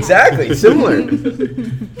exactly, Yeah. exactly, similar.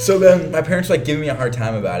 So then my parents were like giving me a hard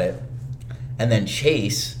time about it, and then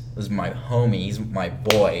Chase was my homie. He's my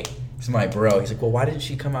boy. He's my bro. He's like, well, why didn't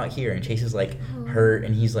she come out here? And Chase is like hurt,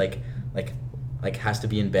 and he's like has to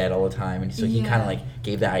be in bed all the time, and so he kind of like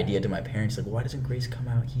gave that idea to my parents. Like, why doesn't Grace come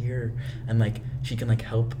out here and like she can like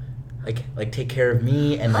help like take care of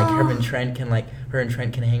me, and like her and Trent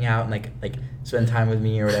can hang out and like spend time with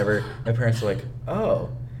me or whatever. My parents were like, oh,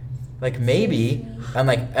 like maybe. And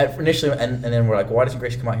like initially, and then we're like, well, why doesn't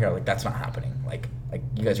Grace come out here? Like, that's not happening. Like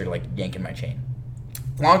you guys are like yanking my chain.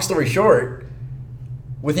 Long story short,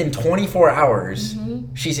 within 24 hours,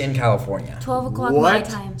 she's in California. 12 o'clock What? my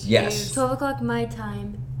time. Yes. 12 o'clock my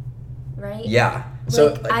time, right? Yeah.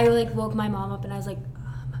 So I woke my mom up and I was like,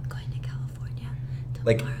 I'm going to California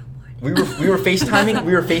like tomorrow morning. we were FaceTiming.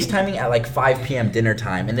 We were FaceTiming at like 5 p.m. dinner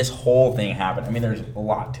time, and this whole thing happened. I mean, there's a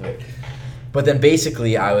lot to it. But then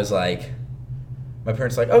basically, I was like, my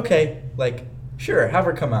parents were like, okay, like sure, have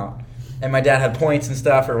her come out. And my dad had points and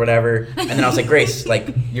stuff or whatever. And then I was like, Grace,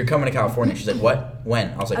 like, you're coming to California. She's like, what?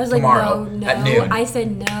 When? I was like, tomorrow no. at noon. I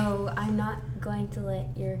said, no, I'm not going to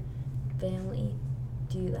let your family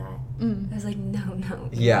do that. I was like, no.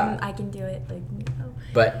 Yeah. I can do it. Like, no.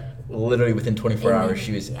 But literally within 24 And hours, then-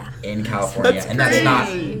 she was yeah. in California. That's And that's not,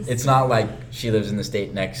 crazy. it's not like she lives in the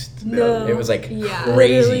state next. No. It was like Yeah.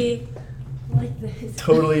 crazy. Literally like this.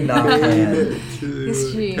 Totally not planned.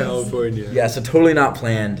 Jeez. California. Yeah, so totally not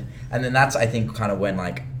planned. And then that's, I think, kind of when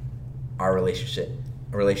like our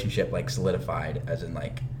relationship like solidified, as in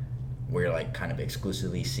like we're like kind of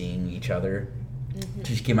exclusively seeing each other.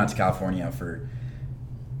 She came out to California for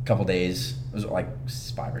a couple days. It was like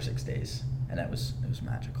 5 or 6 days, and it was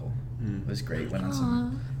magical. It was great. Went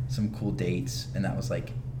on some cool dates, and that was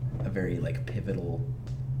like a very like pivotal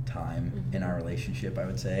time in our relationship, I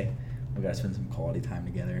would say. We got to spend some quality time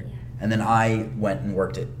together. Yeah. And then I went and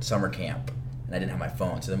worked at summer camp, and I didn't have my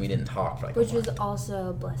phone, so then we didn't talk for like Which a month. was also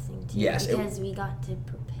a blessing too. Yes, it- Because we got to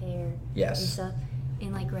prepare and Yes, stuff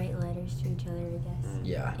and like write letters to each other, I guess.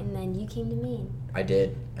 yeah, And then you came to Maine. I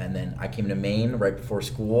did. And then I came to Maine right before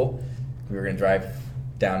school. We were going to drive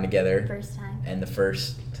down together. First time. And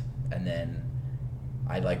then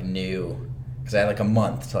I like knew, because I had like a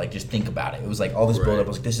month to like just think about it. It was like all this Right. build up. I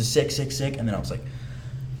was like, this is sick. And then I was like,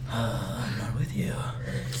 I'm not with you.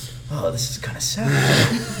 Oh, this is kind of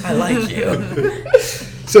sad. I like you.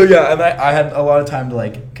 So yeah, and I had a lot of time to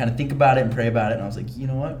like kind of think about it and pray about it. And I was like, you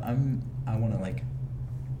know what? I want to like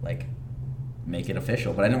make it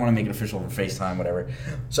official, but I didn't want to make it official over FaceTime, whatever.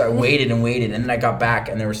 So I waited, and then I got back,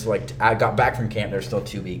 and there was like, I got back from camp. There was still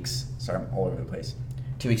 2 weeks. Sorry, I'm all over the place.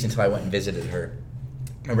 2 weeks until I went and visited her.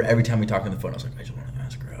 Remember, every time we talked on the phone, I was like, I just want to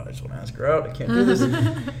ask her out. I can't do this.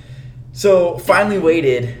 So finally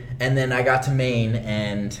waited, and then I got to Maine,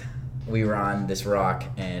 and we were on this rock,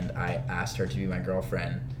 and I asked her to be my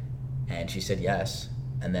girlfriend, and she said yes.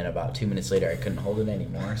 And then about 2 minutes later, I couldn't hold it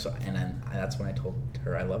anymore. So, and then that's when I told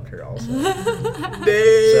her I loved her also.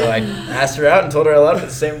 So I asked her out and told her I loved her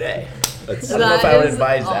the same day. I don't know if I would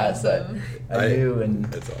advise awesome. that, but I do, and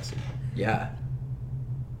That's awesome. yeah.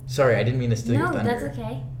 Sorry, I didn't mean to steal your No, thunder. that's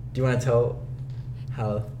okay. Do you want to tell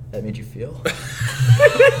how that made you feel?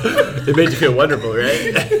 It made you feel wonderful,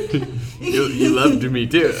 right? you loved me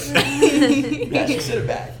too. Yeah, just sit it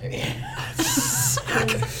back. Taking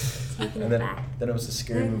And it back. then it was a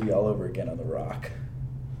scary movie all over again on the rock.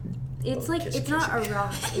 It's like, kiss, it's not a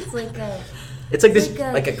rock. It's like a... It's like this, Like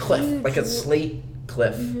a like a cliff, huge like a slate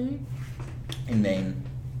cliff Mm-hmm. in Maine.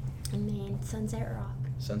 I mean, Sunset Rock.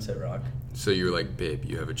 Sunset Rock. So you were like, babe,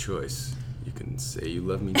 you have a choice. You can say you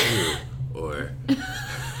love me too, or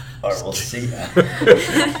Or we'll see.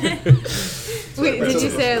 Wait, did you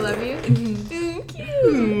say I love you? Cute.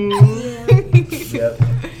 Yep.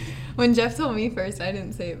 When Jeff told me first, I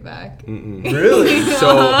didn't say it back. Really?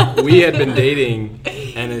 So we had been dating,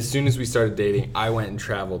 and as soon as we started dating, I went and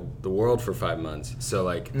traveled the world for 5 months. So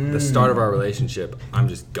like the start of our relationship, I'm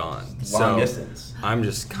just gone. Long distance. I'm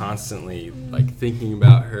just constantly like thinking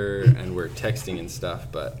about her, and we're texting and stuff.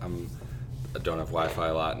 But I don't have Wi-Fi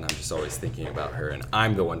a lot, and I'm just always thinking about her. And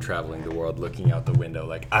I'm the one traveling the world, looking out the window.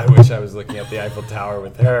 Like I wish I was looking at the Eiffel Tower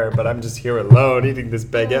with her, but I'm just here alone eating this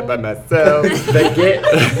baguette by myself.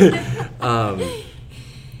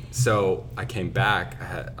 So I came back.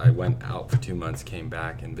 I went out for 2 months, came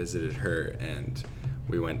back and visited her, and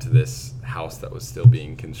we went to this house that was still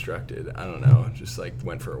being constructed. I don't know, just like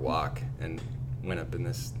went for a walk and went up in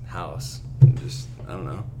this house and just, I don't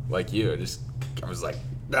know, like you, I was like,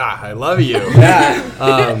 I love you.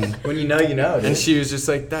 Yeah. When you know, you know. And she was just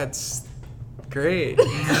like, that's great. And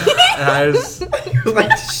I was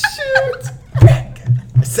like, shoot.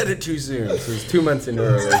 I said it too soon. So it was 2 months into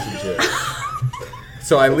our relationship.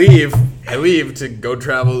 So I leave to go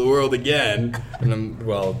travel the world again, and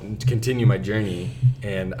to continue my journey.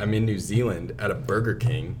 And I'm in New Zealand at a Burger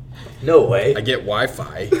King. No way. I get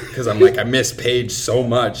Wi-Fi because I'm like, I miss Paige so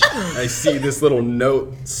much. I see this little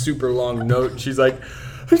note, super long note. She's like,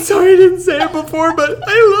 I'm sorry I didn't say it before, but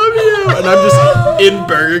I love you. And I'm just in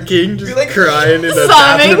Burger King, just like crying in a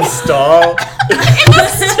sobbing. bathroom stall.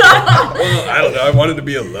 Well, I don't know. I wanted to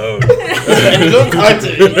be alone. Don't talk to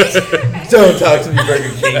me. Don't talk to me,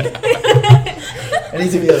 Burger King. I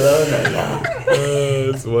need to be alone right now.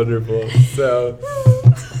 It's wonderful. So,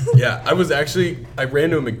 yeah, I ran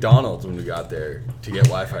to a McDonald's when we got there to get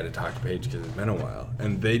Wi-Fi to talk to Paige because it's been a while.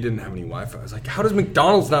 And they didn't have any Wi-Fi. I was like, how does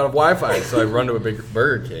McDonald's not have Wi-Fi? So I run to a big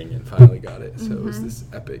Burger King and finally got it. So it was this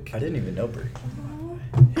epic. I didn't even know Burger King.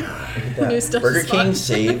 Look at New that. stuff Burger is fun. King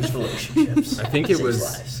saves relationships. I think it Saves was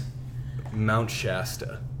lives. Mount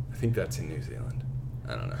Shasta. I think that's in New Zealand.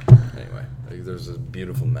 I don't know. Anyway, like, there's a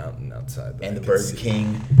beautiful mountain outside. that And I the could Burger see.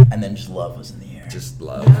 King, and then just love was in the air. Just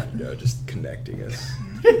love, just connecting us.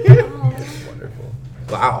 It's wonderful.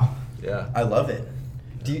 Wow. Yeah. I love it.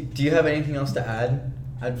 Do you have anything else to add?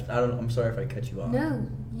 I'm sorry if I cut you off. No.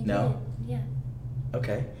 You No? did. Yeah.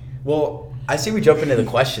 Okay. Well, I say we jump into the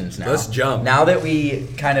questions now. Let's jump. Now that we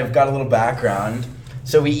kind of got a little background,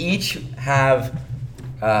 so we each have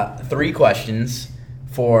 3 questions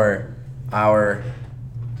for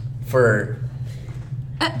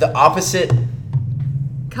the opposite.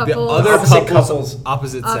 Couple. The other Opposite couples, couples.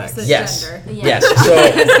 opposite sex. Opposite Yes. gender. Yeah.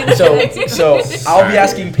 Yes. So I'll be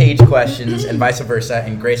asking Paige questions and vice versa,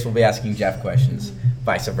 and Grace will be asking Jeff questions,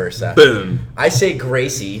 vice versa. Boom. I say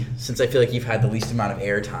Gracie, since I feel like you've had the least amount of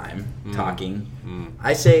airtime talking.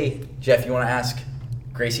 I say, Jeff, you want to ask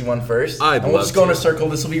Gracie one first? I'd and we'll love just go in a to. circle.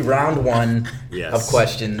 This will be round 1 Yes. of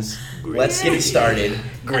questions. Let's get it started.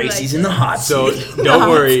 Gracie's in the hot So seat. don't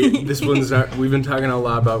worry, this one's not. We've been talking a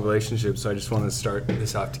lot about relationships, so I just want to start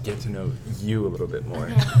this off to get to know you a little bit more.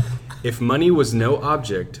 Okay. If money was no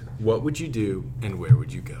object, what would you do and where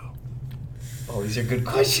would you go? Oh, these are good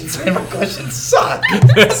questions. And my questions suck.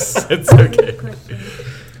 It's okay. Good question.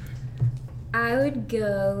 I would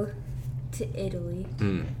go to Italy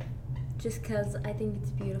just because I think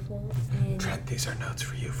it's beautiful. And Trent, these are notes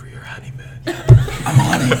for you for your honeymoon. I'm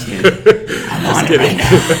on it, dude. I'm on it right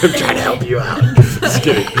now. I'm trying to help you out. Just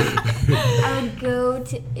kidding. I would go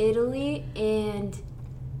to Italy and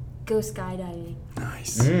go skydiving.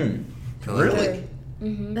 Nice. Really?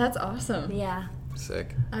 That's awesome. Yeah.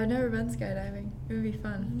 Sick. I've never been skydiving. It would be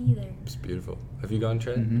fun. Me neither. It's beautiful. Have you gone,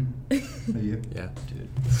 Trent? Are you? Yeah, dude.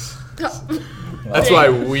 Okay, That's why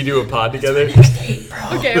we do a pod together.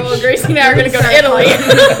 well, Gracie and I are going to go to Italy.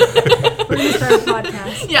 We're gonna start a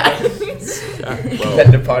podcast. Yeah. Yeah, well,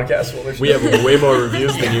 Competitive podcast. Well, we have way more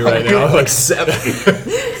reviews than you right now. like 7.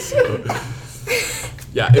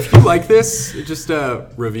 Yeah, if you like this, just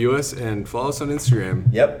review us and follow us on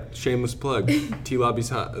Instagram. Yep. Shameless plug. T-Lobby's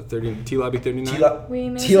hot, T-Lobby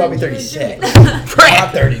 39. T-Lobby 36.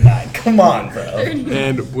 Not 39. Come on, bro.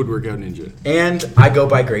 And Woodwork Out Ninja. And I go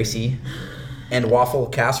by Gracie. And Waffle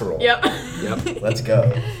Casserole. Yep. Let's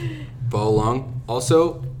go. Follow along.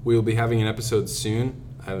 Also, we will be having an episode soon.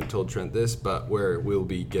 I haven't told Trent this, but where we'll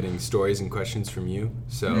be getting stories and questions from you.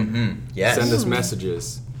 So Yes. send us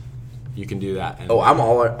messages. You can do that. And I'm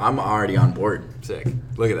already on board. sick.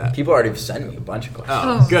 Look at that. People already sent me a bunch of questions.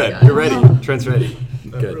 Oh, Oh, good. God. You're ready. Trent's ready.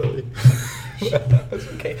 Good. Really?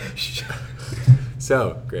 Okay.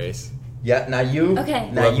 So, Grace. Yeah, now you.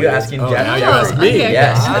 Okay. Now you asking Oh, Jeff. now Jeff. you ask me. Okay.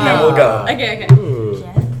 Yes, and then we'll go. Okay. Ooh.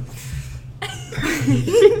 Jeff.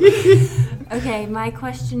 Okay, my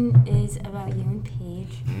question is about you and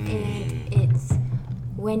Paige, and it's,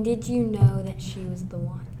 when did you know that she was the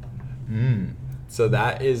one? So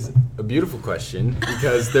that is a beautiful question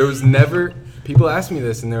because there was never, people ask me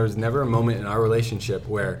this, and there was never a moment in our relationship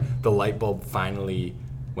where the light bulb finally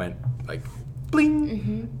went like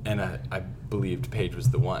bling, and I believed Paige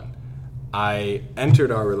was the one. I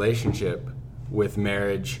entered our relationship with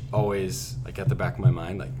marriage always like at the back of my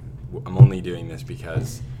mind, like I'm only doing this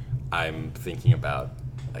because I'm thinking about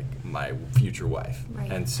like my future wife. Right.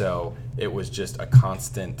 And so it was just a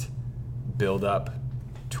constant build up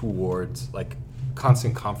towards like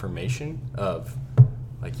constant confirmation of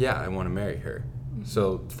like, yeah, I want to marry her.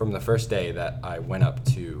 So from the first day that I went up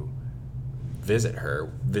to visit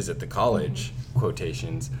the college,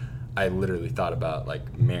 quotations, I literally thought about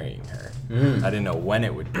like marrying her. I didn't know when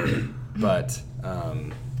it would be, but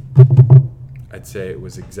I'd say it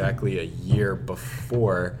was exactly a year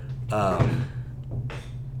before.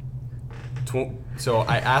 So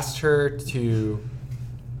I asked her to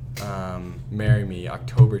marry me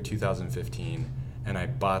October 2015, and I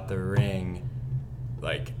bought the ring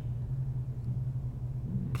like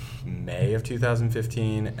May of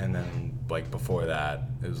 2015, and then like before that,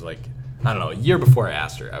 it was like, I don't know, a year before I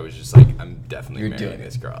asked her, I was just like, I'm definitely You're marrying doing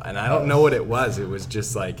this girl. And I don't know what it was. It was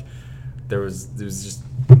just like, there was just,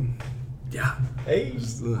 yeah. Hey.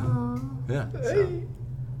 Just, Aw, yeah. So,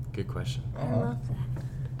 good question. I love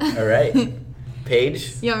that. All right.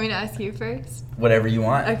 Paige, You want me to ask you first? whatever you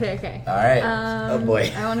want. Okay. All right. Oh,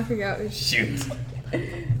 boy. I want to figure out which. Shoot.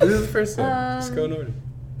 This is the first one. Just go in order.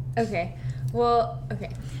 Okay. Well, okay.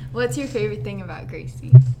 What's your favorite thing about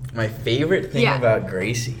Gracie? My favorite thing Yeah. about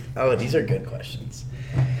Gracie. Oh, these are good questions.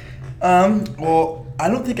 Well, I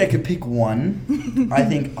don't think I could pick one. I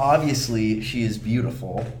think obviously she is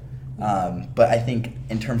beautiful. But I think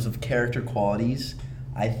in terms of character qualities,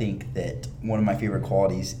 I think that one of my favorite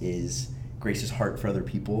qualities is Grace's heart for other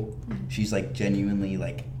people. She's like genuinely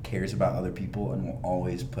like cares about other people and will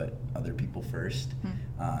always put other people first.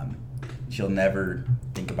 She'll never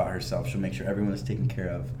think about herself. She'll make sure everyone is taken care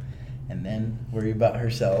of and then worry about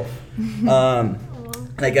herself. And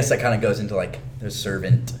I guess that kind of goes into like the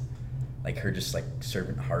servant, like her just like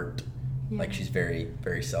servant heart. Yeah. Like she's very,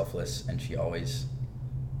 very selfless and she always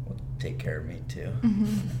will take care of me too.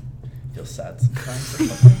 Feel sad sometimes.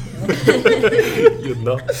 You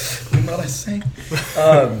know. You know what I'm saying?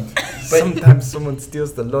 But Sometimes someone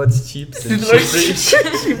steals the Lord's cheeps and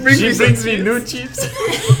she brings me new cheeps.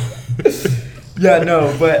 yeah,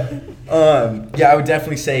 no, but yeah, I would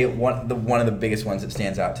definitely say one of the biggest ones that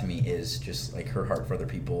stands out to me is just like her heart for other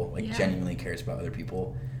people, like Yeah. genuinely cares about other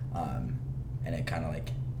people, and it kind of like,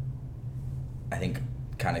 I think,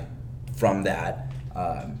 kind of from that,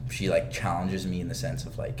 she like challenges me in the sense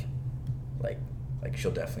of like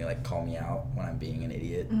she'll definitely like call me out when I'm being an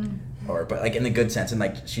idiot, but like in the good sense, and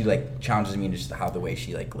like she like challenges me in just how the way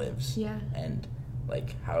she like lives, Yeah. and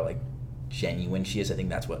like how like genuine she is. I think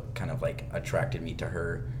that's what kind of like attracted me to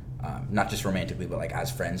her, not just romantically but like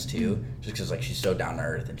as friends too, just because like she's so down to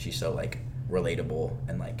earth and she's so like relatable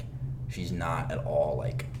and like she's not at all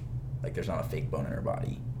like there's not a fake bone in her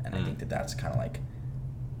body, and I think that that's kind of like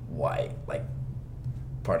why like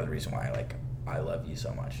part of the reason why like I love you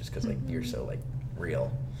so much is because like you're so like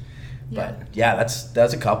real. Yeah. But yeah,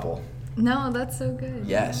 that's a couple. No, that's so good.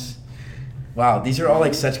 Yes. Wow, these are all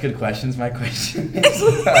like such good questions. My question is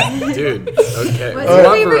Dude, okay. What's A your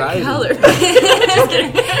lot favorite variety. color?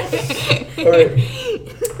 All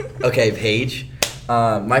right. Okay, Paige.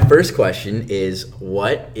 My first question is,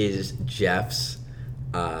 what is Jeff's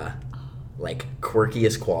like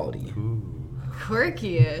quirkiest quality?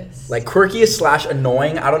 Quirkiest. Like quirkiest /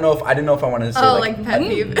 annoying. I didn't know if I wanted to say like pet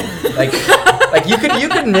peeve. like you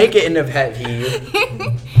could make it into pet peeve.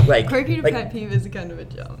 Like Quirky to like, pet peeve is kind of a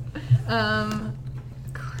jump.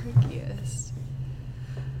 Quirkiest.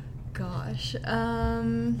 Gosh.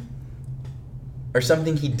 or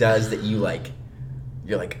something he does that you like.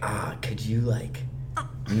 You're like, could you like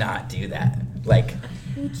not do that? Like,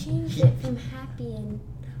 You changed it from happy and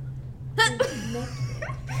negative.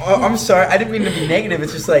 oh, I'm sorry, I didn't mean to be negative.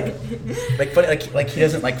 It's just like funny, like he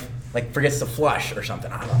doesn't like forgets to flush or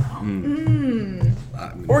something. I don't know.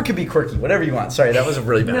 Or it could be quirky, whatever you want. Sorry, that was a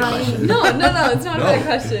really bad question. No, it's not a bad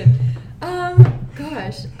question.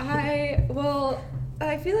 Gosh, I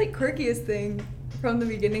feel like quirkiest thing from the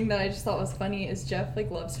beginning that I just thought was funny is Jeff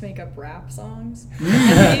like loves to make up rap songs.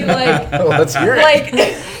 And he like Let's hear it. like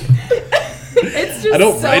it's just I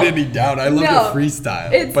don't so, write any down. I love to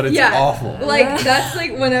freestyle, but it's awful. Like that's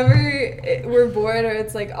like whenever we're bored or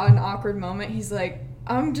it's like an awkward moment, he's like,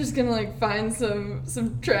 I'm just gonna like find some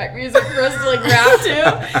track music for us to like rap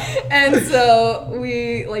to. And so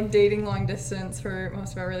we like dating long distance for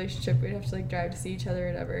most of our relationship, we'd have to like drive to see each other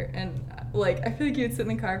or whatever. And like I feel like you'd sit in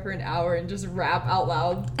the car for an hour and just rap out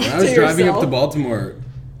loud. When I was driving up to Baltimore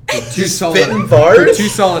for 2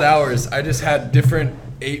 solid hours, I just had different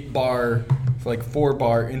 8-bar, like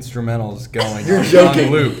 4-bar instrumentals going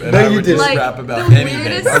on loop, and I would just like, rap about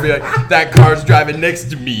anything. I'd be like, "That car's driving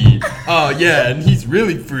next to me. Oh yeah, and he's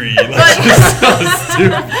really free." Like, just so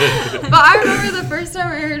stupid. But I remember the first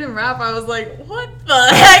time I heard him rap, I was like, "What the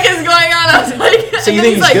heck is going on?" I was like, So you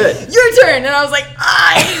think he's like, good? Your turn, and I was like,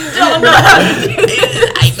 I don't know how to do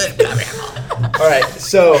this. All right,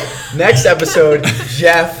 so next episode,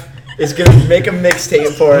 Jeff is gonna make a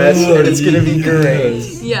mixtape for us, and it's gonna be great.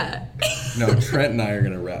 Yeah. No, Trent and I are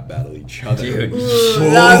gonna rap battle each other. Dude,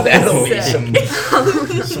 That'll that'll be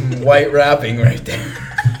be some white rapping right there.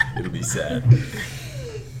 It'll be sad.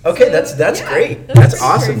 Okay, that's great. That's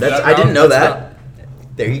awesome. I didn't know that.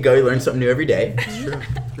 There you go. You learn something new every day. Sure.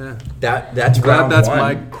 Yeah. That's round That's one.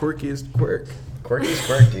 my quirkiest quirk. Quirkiest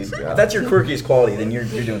quirk, dude. If that's your quirkiest quality, then you're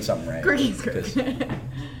doing something right. Quirky's good. 'Cause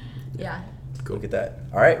Yeah. Look at that.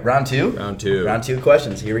 All right, round two. Round two. Round two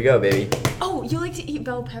questions. Here we go, baby. Oh, you like to eat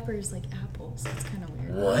bell peppers like apples. That's kind of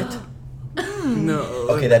weird. What? No.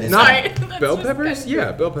 Okay, that is Not Sorry, that's bell just peppers? kind of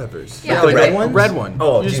Yeah, bell peppers. Yeah. The like red a ones? red one.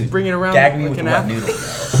 Oh, you dude. just bring it around Gag me like with an wet apple.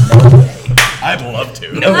 noodles. No way. I'd love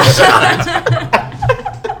to. No shot.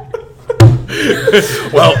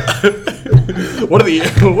 Well,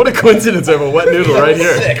 what a coincidence I have a wet noodle right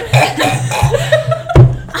here.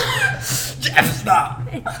 Jeff, stop.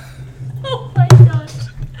 Oh my gosh.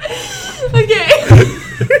 Okay.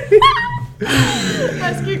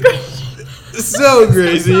 Ask your question. So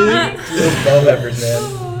crazy. Those bell peppers, man.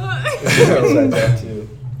 That too.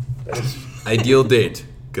 That is Ideal date.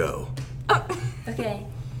 Go. Okay.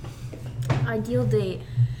 Ideal date.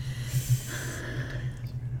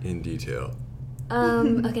 In detail.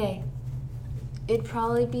 Okay. It'd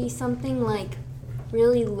probably be something like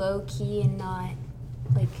really low key and not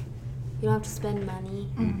like you don't have to spend money.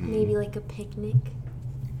 Maybe like a picnic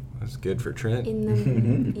That's good for Trent. in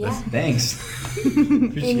the yeah. Thanks.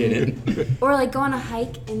 Appreciate it. Or like go on a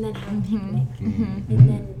hike and then have a picnic and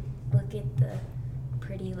then look at the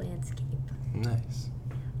pretty landscape. Nice.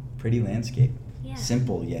 Pretty landscape. Yeah.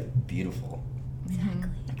 Simple yet beautiful. Exactly.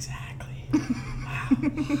 Exactly.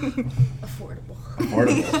 Affordable.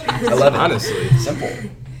 Affordable. I love it. Honestly. Simple.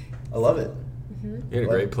 I love it. You're in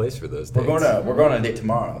a great place for those dates. We're going on a date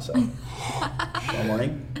tomorrow, so tomorrow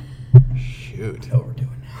morning. Shoot. Know what we're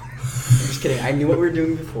doing now. I'm just kidding. I knew what we were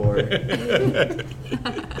doing before.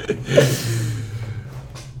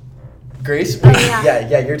 Grace?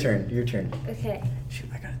 Yeah, your turn. Your turn. Okay. Shoot,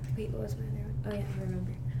 I got it. Wait, what was my other one? Oh yeah, I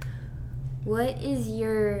remember.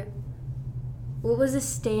 What was a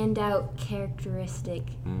standout characteristic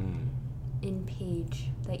in Paige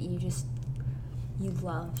that you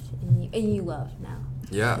loved and you love now?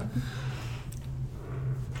 Yeah.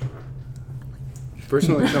 First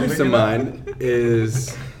one that comes to mind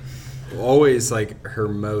is always like her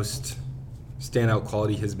most standout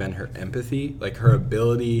quality has been her empathy, like her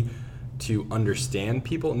ability to understand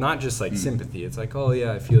people, not just like sympathy. It's like, oh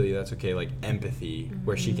yeah, I feel you, that's okay. Like empathy,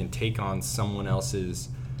 where she can take on someone else's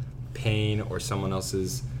pain or someone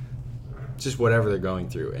else's just whatever they're going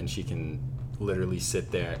through, and she can literally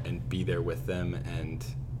sit there and be there with them and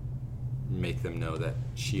make them know that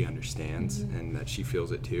she understands and that she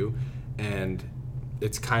feels it too. And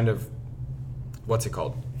it's kind of, what's it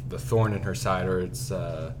called? The thorn in her side, or it's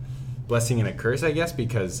a blessing and a curse, I guess,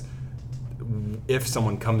 because if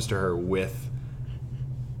someone comes to her with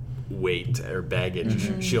weight or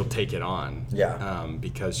baggage, she'll take it on. Yeah.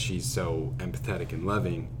 Because she's so empathetic and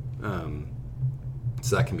loving.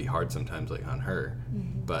 So that can be hard sometimes, like on her.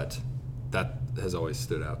 But that has always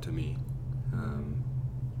stood out to me.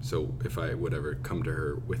 So if I would ever come to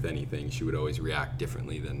her with anything, she would always react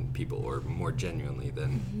differently than people, or more genuinely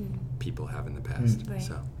than people have in the past. Right.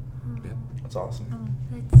 So, yeah. That's awesome.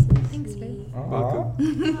 That's so Thanks, sweet. babe. Welcome.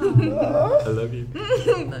 I love you.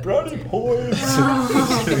 Brownie points.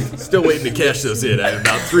 Still waiting to cash those in. I have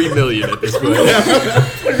about 3 million at this point.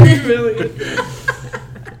 3 million.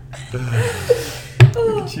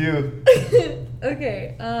 Look at you.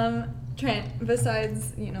 Okay, Trent,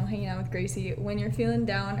 besides, hanging out with Gracie, when you're feeling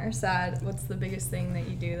down or sad, what's the biggest thing that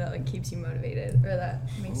you do that, like, keeps you motivated or that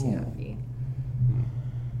makes you happy?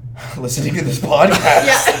 Listening to this podcast.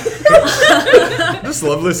 Yeah. I just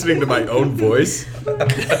love listening to my own voice.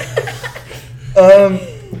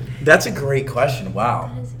 That's a great question.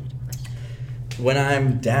 Wow. That is a good question. When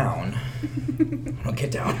I'm down, I don't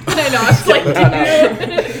get down. I know, I was like,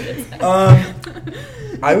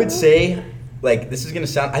 I would say, like, this is gonna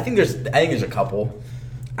sound. I think there's a couple.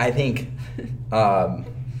 I think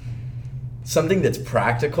something that's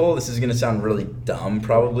practical. This is gonna sound really dumb,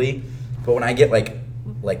 probably, but when I get like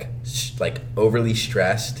overly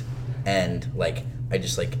stressed and like I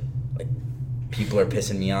just like people are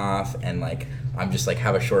pissing me off and like I'm just like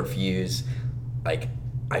have a short fuse, like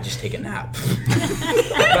I just take a nap.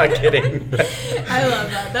 I'm not kidding. I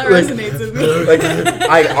love that. That resonates with me. Like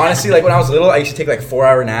I honestly, like when I was little, I used to take like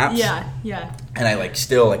 4-hour naps. Yeah. And I like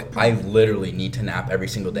still like I literally need to nap every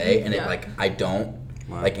single day, and it like I don't.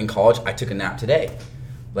 Wow. Like in college, I took a nap today.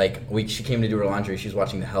 Like she came to do her laundry, she was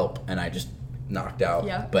watching The Help, and I just knocked out.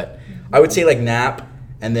 Yeah. But I would say like nap,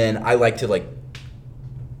 and then I like to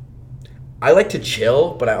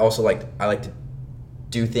chill, but I also like to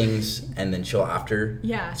do things and then chill after.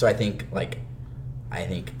 Yeah. So I think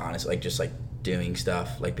honestly, like just like doing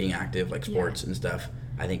stuff, like being active, like sports and stuff.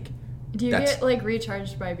 I think. Do you get like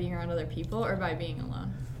recharged by being around other people or by being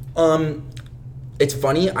alone? It's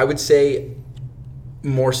funny. I would say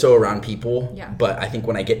more so around people. Yeah. But I think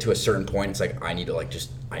when I get to a certain point, it's like I need to go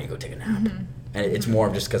take a nap, and it's more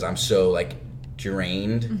of just because I'm so like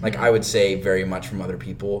drained. Like I would say very much from other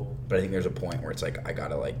people, but I think there's a point where it's like I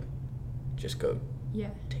gotta like just go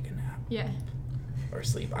take a nap. Yeah. Or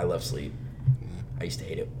sleep. I love sleep. I used to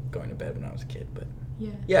hate it going to bed when I was a kid, but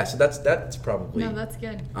Yeah. yeah. So that's probably. No, that's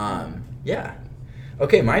good. Yeah.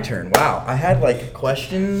 Okay, my turn. Wow, I had like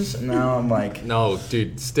questions, and now I'm like. No,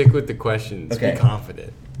 dude, stick with the questions. Okay. Be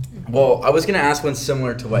confident. Well, I was gonna ask one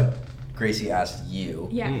similar to what Gracie asked you.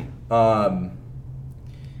 Yeah.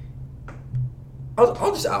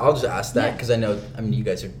 I'll just ask that because I know. I mean, you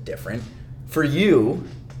guys are different. For you,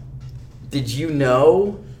 did you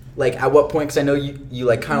know, like, at what point? Because I know you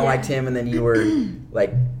like kind of liked him, and then you were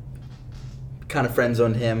like, kind of friend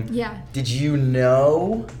zoned him. Yeah. Did you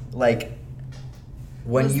know, like,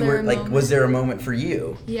 when Was you there were a like, moment? was there a moment for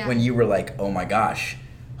you? Yeah. When you were like, oh my gosh,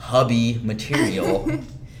 hubby material.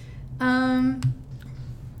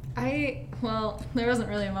 Well, there wasn't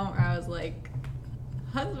really a moment where I was like,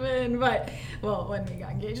 husband, but, well, when we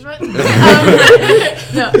got engaged, but,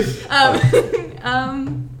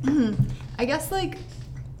 I guess, like,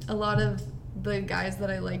 a lot of the guys that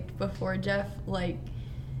I liked before Jeff, like,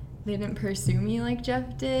 they didn't pursue me like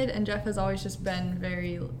Jeff did, and Jeff has always just been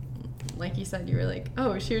very, like you said, you were like,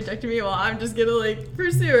 oh, she rejected me, well, I'm just gonna, like,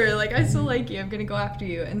 pursue her, like, I still like you, I'm gonna go after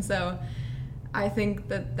you, and so I think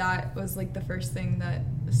that was, like, the first thing that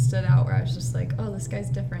stood out where I was just like, oh, this guy's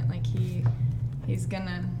different, like, he's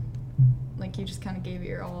gonna, like, you just kind of gave it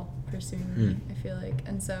your all pursuing me, I feel like,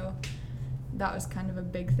 and so that was kind of a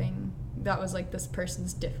big thing, that was, like, this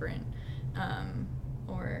person's different,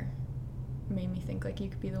 or made me think, like, you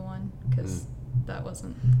could be the one, because that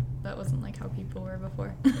wasn't like how people were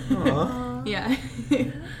before. Aww. Yeah.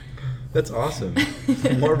 That's awesome.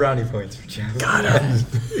 More brownie points for Jeff. Got him.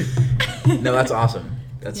 No, that's awesome.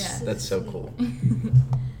 That's so cool.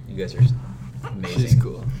 You guys are amazing. She's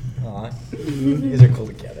cool. Aw. You guys are cool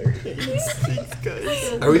together. Thanks,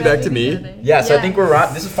 guys. Are we back to me? Yeah, so I think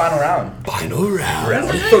this is final round. Final round. Round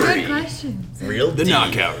Those are 3. good questions. Real The deep.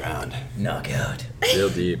 knockout round. Knockout. Real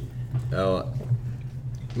deep. Oh,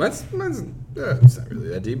 mine's it's not really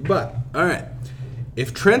that deep, but all right.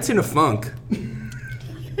 If Trent's in a funk,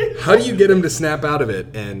 how do you get him to snap out of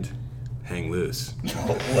it and hang loose?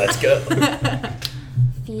 Let's go.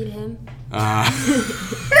 Feed him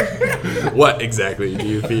What exactly do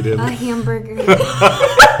you feed him? a hamburger. Does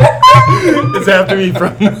it have to be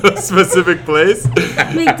from a specific place?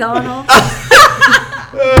 McDonald's.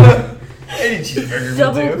 Any cheeseburger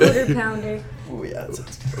Double will do. quarter pounder. Oh yeah, that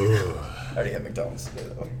sounds good. I already had McDonald's today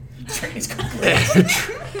though. Training's complete.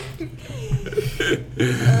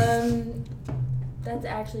 That's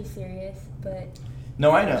actually serious, but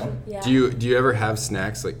No, I know. yeah. Do you ever have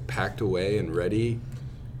snacks like packed away and ready?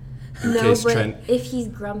 In No, case but Trent. if he's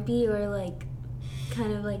grumpy or like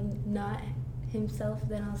kind of like not himself,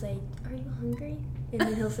 then I'll say, "Are you hungry?" And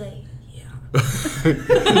then he'll say, "Yeah,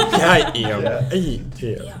 Yeah, I am. Yeah.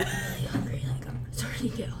 Yeah. yeah, I'm really hungry. Like I'm starting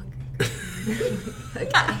to get hungry." Okay.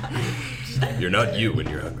 You're not you when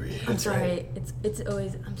you're hungry. I'm sorry. It's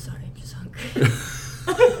always I'm sorry. I'm just hungry.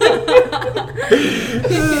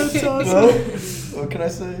 That's awesome. Well, what can I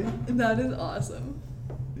say? That is awesome.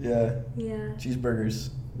 Yeah, Yeah. cheeseburgers,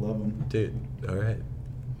 love them. Dude, all right.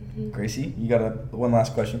 Gracie, you got one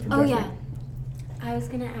last question for Oh Jeffrey? yeah. I was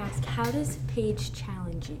gonna ask, how does Paige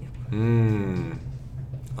challenge you?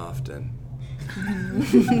 Often.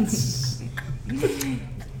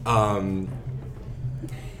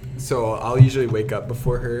 So I'll usually wake up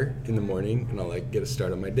before her in the morning, and I'll like get a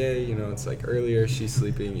start on my day. You know, it's like earlier, she's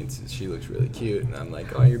sleeping, and she looks really cute, and I'm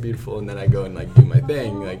like, oh, you're beautiful, and then I go and like do my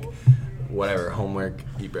thing, like whatever, homework,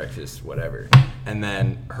 eat breakfast, whatever, and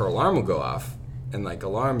then her alarm will go off, and like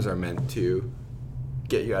alarms are meant to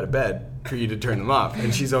get you out of bed for you to turn them off,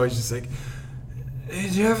 and she's always just like, hey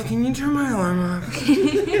Jeff, can you turn my alarm off?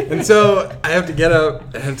 And so I have to get up,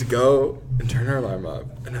 I have to go and turn her alarm off,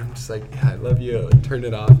 and I'm just like, yeah, I love you, and turn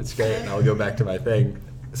it off, it's great, and I'll go back to my thing.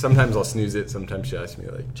 Sometimes I'll snooze it, sometimes she asks me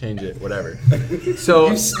like, change it, whatever. So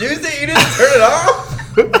You snoozed it? You didn't turn it off?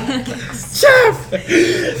 Jeff!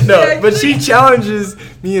 No, but she challenges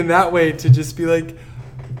me in that way to just be like,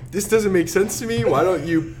 this doesn't make sense to me. Why don't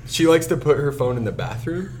you? She likes to put her phone in the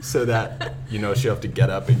bathroom so that, you know, she'll have to get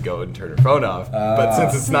up and go and turn her phone off. But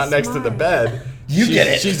since it's So not next to the smart. bed, You get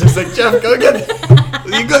it. She's just like, Jeff, go get it.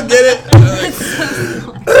 You go get it.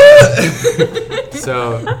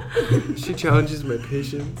 So she challenges my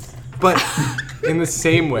patience. But in the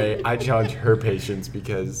same way, I challenge her patience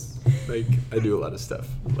because, like, I do a lot of stuff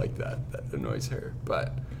like that annoys her.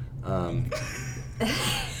 But,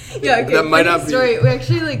 Yeah, okay. That might funny not be- story. We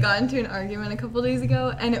actually like got into an argument a couple days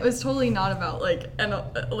ago, and it was totally not about like an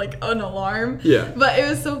alarm. Yeah. But it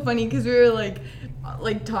was so funny because we were like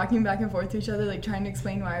talking back and forth to each other, like trying to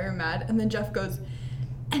explain why we were mad, and then Jeff goes,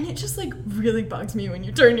 "And it just like really bugs me when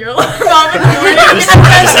you turn your alarm off in the morning." I just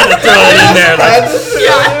had to throw it in there. Like,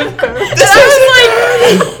 Yeah. And I was like,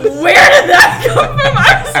 "Where did that come from?"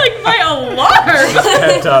 I was like, "My alarm."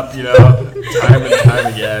 pent up, you know, time and time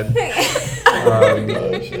again.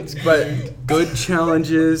 But good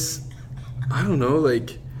challenges, I don't know,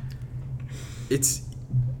 like,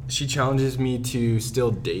 she challenges me to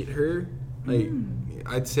still date her. Like,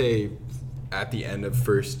 I'd say at the end of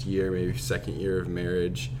first year, maybe second year of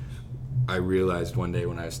marriage, I realized one day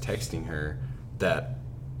when I was texting her that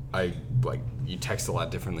you text a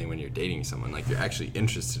lot differently when you're dating someone. Like, you're actually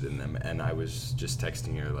interested in them. And I was just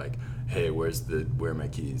texting her like, hey, where are my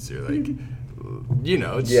keys? Or like, you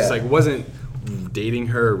know, it's just like, wasn't dating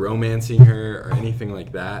her, romancing her, or anything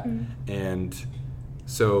like that. And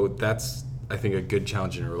so that's, I think, a good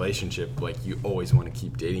challenge in a relationship. Like, you always want to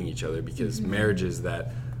keep dating each other because marriages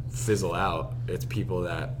that fizzle out, it's people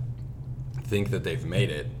that think that they've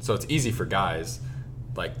made it. So it's easy for guys,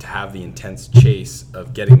 like, to have the intense chase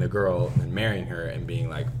of getting the girl and marrying her and being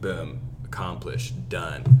like, boom, accomplished,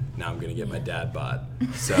 done. Now I'm gonna get my dad bod.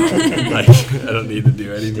 So like, I don't need to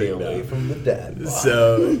do anything Stay away now. from the dad bod.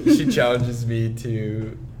 So she challenges me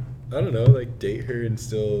to, I don't know, like, date her and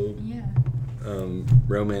still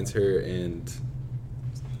romance her and,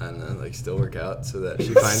 I don't know, like, still work out so that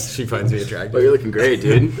she finds me attractive. Well, you're looking great,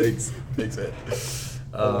 dude. Thanks, man.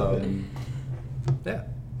 Yeah.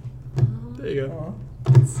 There you go.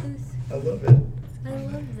 I love it. I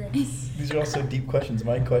love this. These are all so deep questions.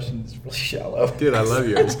 My question is really shallow. Dude, I love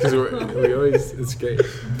yours because we always, it's great.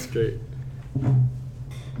 It's great.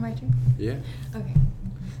 My turn. Yeah. Okay.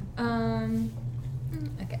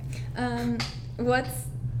 What's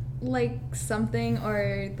like something,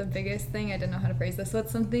 or the biggest thing, I don't know how to phrase this,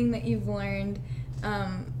 what's something that you've learned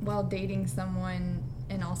while dating someone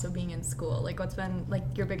and also being in school? Like, what's been like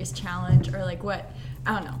your biggest challenge, or like what,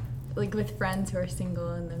 I don't know, like with friends who are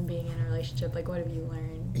single and then being in a relationship, like what have you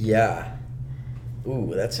learned? Yeah.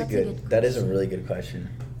 Ooh, that's a That's a good. good That is a question. really good question.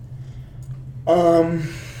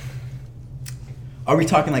 Are we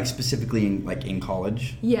talking like specifically in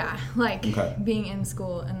college? Yeah, like Okay. being in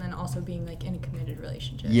school and then also being like in a committed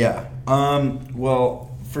relationship. Yeah.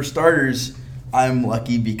 Well, for starters, I'm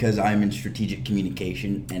lucky because I'm in strategic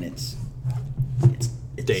communication, and it's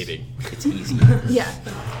Dating. It's easy. Yeah.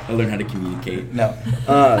 I learned how to communicate. No.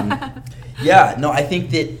 Yeah. No. I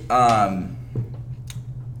think that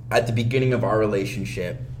at the beginning of our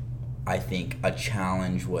relationship, I think a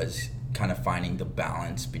challenge was kind of finding the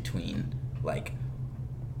balance between, like,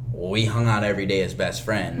 we hung out every day as best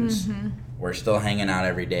friends. We're still hanging out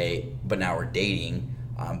every day, but now we're dating.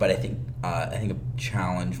 But I think a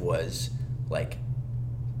challenge was like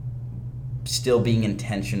still being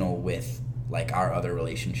intentional with like our other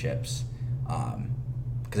relationships.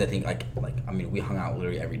 Because I think like I mean we hung out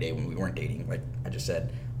literally every day when we weren't dating, like I just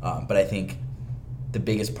said. But I think the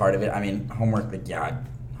biggest part of it, I mean, homework, like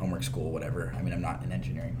homework, school, whatever. I mean, I'm not in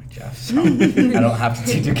engineering like Jeff, so I don't have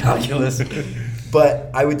to do calculus. But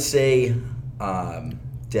I would say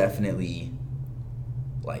definitely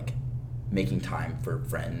like making time for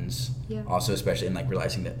friends. Yeah. Also, especially in like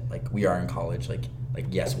realizing that like we are in college, like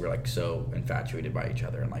yes, we're like so infatuated by each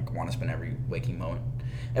other and like want to spend every waking moment.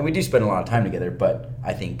 And we do spend a lot of time together, but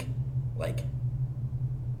I think like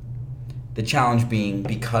the challenge being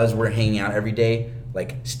because we're hanging out every day,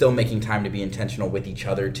 like still making time to be intentional with each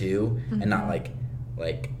other too, and not like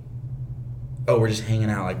oh, we're just hanging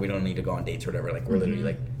out, like we don't need to go on dates or whatever. Like we're literally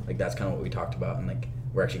like that's kind of what we talked about, and like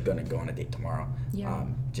we're actually going to go on a date tomorrow. Yeah.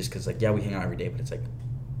 Just because like we hang out every day, but it's like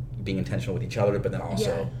being intentional with each other, but then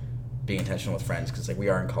also being intentional with friends, because like we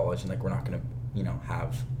are in college and like we're not going to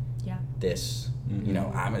have this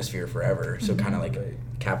atmosphere forever. So kind of like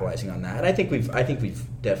capitalizing on that, and I think we've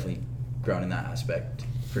definitely grown in that aspect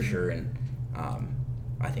for sure. And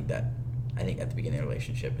I think at the beginning of a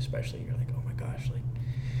relationship especially, you're like, oh my gosh, like.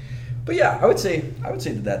 But yeah, I would say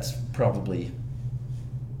that that's probably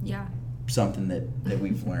something that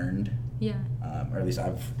we've learned. Yeah. Or at least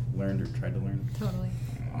I've learned or tried to learn. Totally.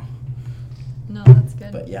 No, that's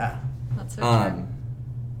good. But yeah. That's so true.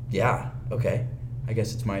 Yeah. Okay. I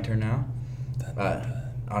guess it's my turn now.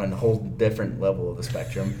 On a whole different level of the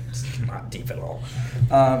spectrum. It's not deep at all.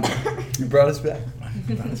 You brought us back.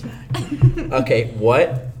 Okay.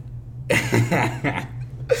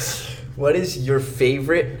 What is your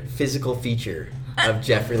favorite physical feature of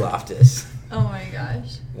Jeffrey Loftus? Oh my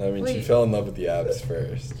gosh. I mean, she Wait. fell in love with the abs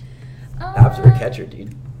first. Abs are a catcher,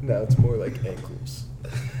 dude. No, it's more like ankles.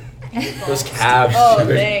 Those calves. Oh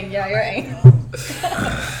dang, yeah, your ankles.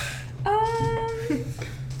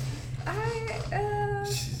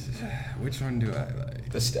 Which one do I like?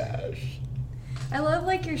 The stash. I love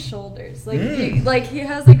like your shoulders. Like like he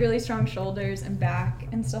has like really strong shoulders and back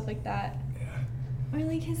and stuff like that. Or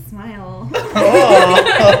like his smile.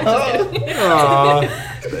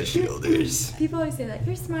 The shoulders. People always say that,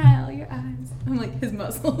 your smile, your eyes. I'm like, his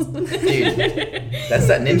muscles. Dude, that's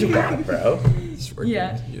that ninja body, bro. It's working,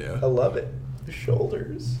 Yeah. You I know. love it. The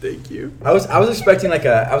shoulders. Thank you. I was expecting like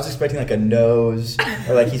a nose,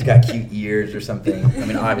 or like he's got cute ears or something. I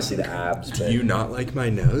mean, obviously the abs. But Do you not like my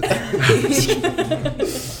nose?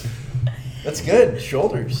 That's good.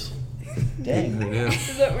 Shoulders. Dang. Yeah.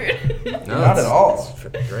 Is that weird? No, Not at all.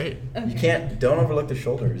 It's great. Don't overlook the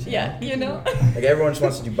shoulders. Yeah, you know? Like everyone just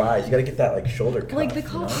wants to do buys. You got to get that like shoulder cuff. Like the you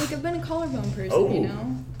know? like I've been a collarbone person, Oh. you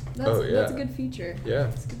know? That's, Oh, yeah. That's a good feature. Yeah.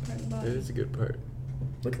 That's a good part of the It body. is a good part.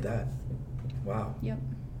 Look at that. Wow. Yep.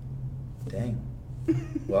 Dang.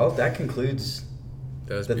 Well, that concludes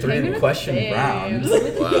That was the beautiful. 3-question round.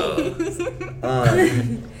 Wow.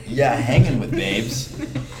 Yeah, hanging with babes.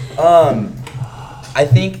 I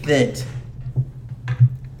think that,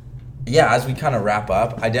 as we kind of wrap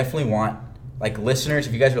up, I definitely want, like, listeners,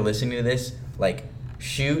 if you guys are listening to this, like,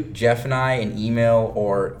 shoot Jeff and I an email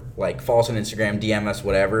or, like, follow us on Instagram, DM us,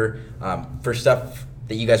 whatever, for stuff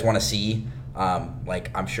that you guys want to see.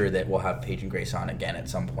 Like, I'm sure that we'll have Paige and Grace on again at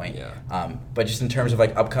some point. Yeah. But just in terms of,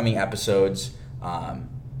 like, upcoming episodes,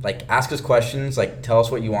 like, ask us questions, like, tell us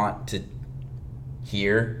what you want to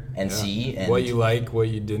hear and see. And what you like, what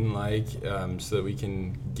you didn't like, so that we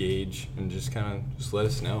can gauge and just kind of just let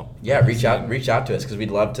us know. Yeah, reach out to us because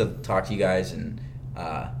we'd love to talk to you guys and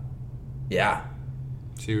See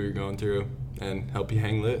what you're going through and help you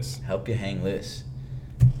hang loose. help you hang loose.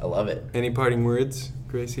 I love it. Any parting words,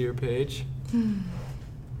 Gracie or Paige?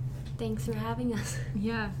 Thanks for having us.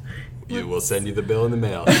 Yeah. Yeah, we'll send you the bill in the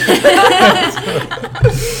mail.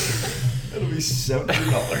 It'll be $70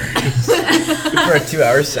 for a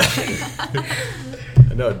 2-hour session.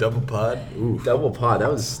 I know, double pod. Ooh, Double pod.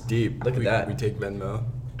 That was deep. Look at that. We take Venmo.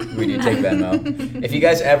 We do take Venmo. If you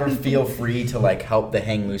guys ever feel free to like help the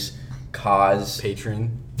Hang Loose cause,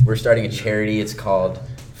 Patron. we're starting a charity. It's called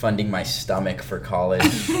Funding My Stomach for College.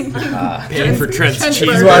 Paying for Trent's If you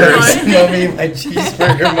want cheeseburgers. to email me my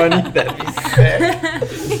cheeseburger money, that'd be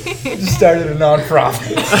sick. Just started a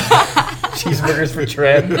nonprofit. Cheeseburgers for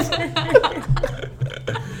Trent.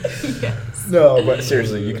 No, but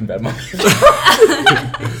seriously, you can bet money.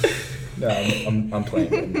 No, I'm playing,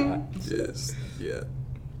 but not. Yes. Yeah.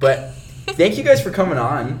 But thank you guys for coming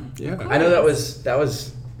on. Yeah. I know that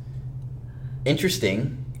was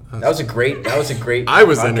interesting. That was a great I was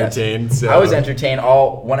podcast. entertained. So. I was entertained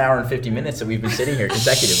all 1 hour and 50 minutes that we've been sitting here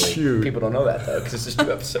consecutively. Shoot. People don't know that though, because it's just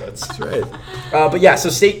 2 episodes. That's right. But yeah, so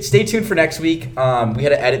stay tuned for next week. We had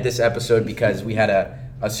to edit this episode because we had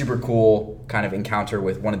a super cool kind of encounter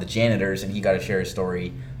with one of the janitors, and he got to share his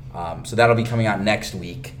story. So that'll be coming out next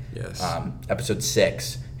week. Yes. Episode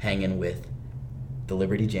 6, Hangin' with the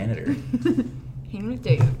Liberty Janitor. Hanging with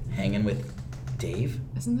Dave. Hanging with Dave?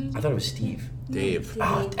 Isn't there? I thought it was Steve. Dave.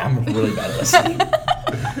 Oh, I'm really bad at listening.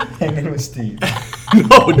 Hanging with Steve.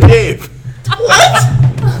 No, Dave.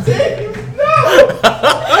 What? Dave, no!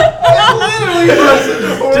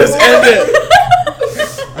 Just end it.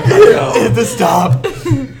 Hit the stop.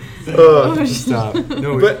 Stop.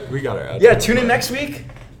 No, we got our outro. Yeah, tune in next week.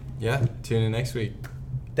 Yeah, tune in next week.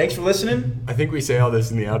 Thanks for listening. I think we say all this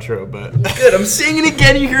in the outro, but... Good, I'm saying it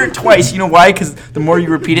again. You hear it twice. You know why? Because the more you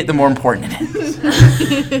repeat it, the more important it is.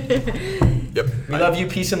 Yep. We love you.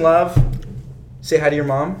 Peace and love. Say hi to your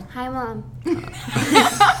mom. Hi, Mom.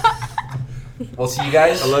 We'll see you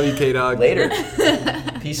guys I love you, K-Dog. later.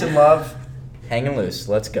 Peace and love. Hanging loose.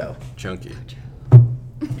 Let's go. Chunky.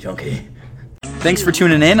 Junkie. Thanks for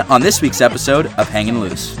tuning in on this week's episode of Hangin'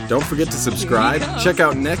 Loose. Don't forget to subscribe, check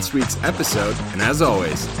out next week's episode, and as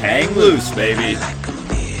always, Hang loose, baby.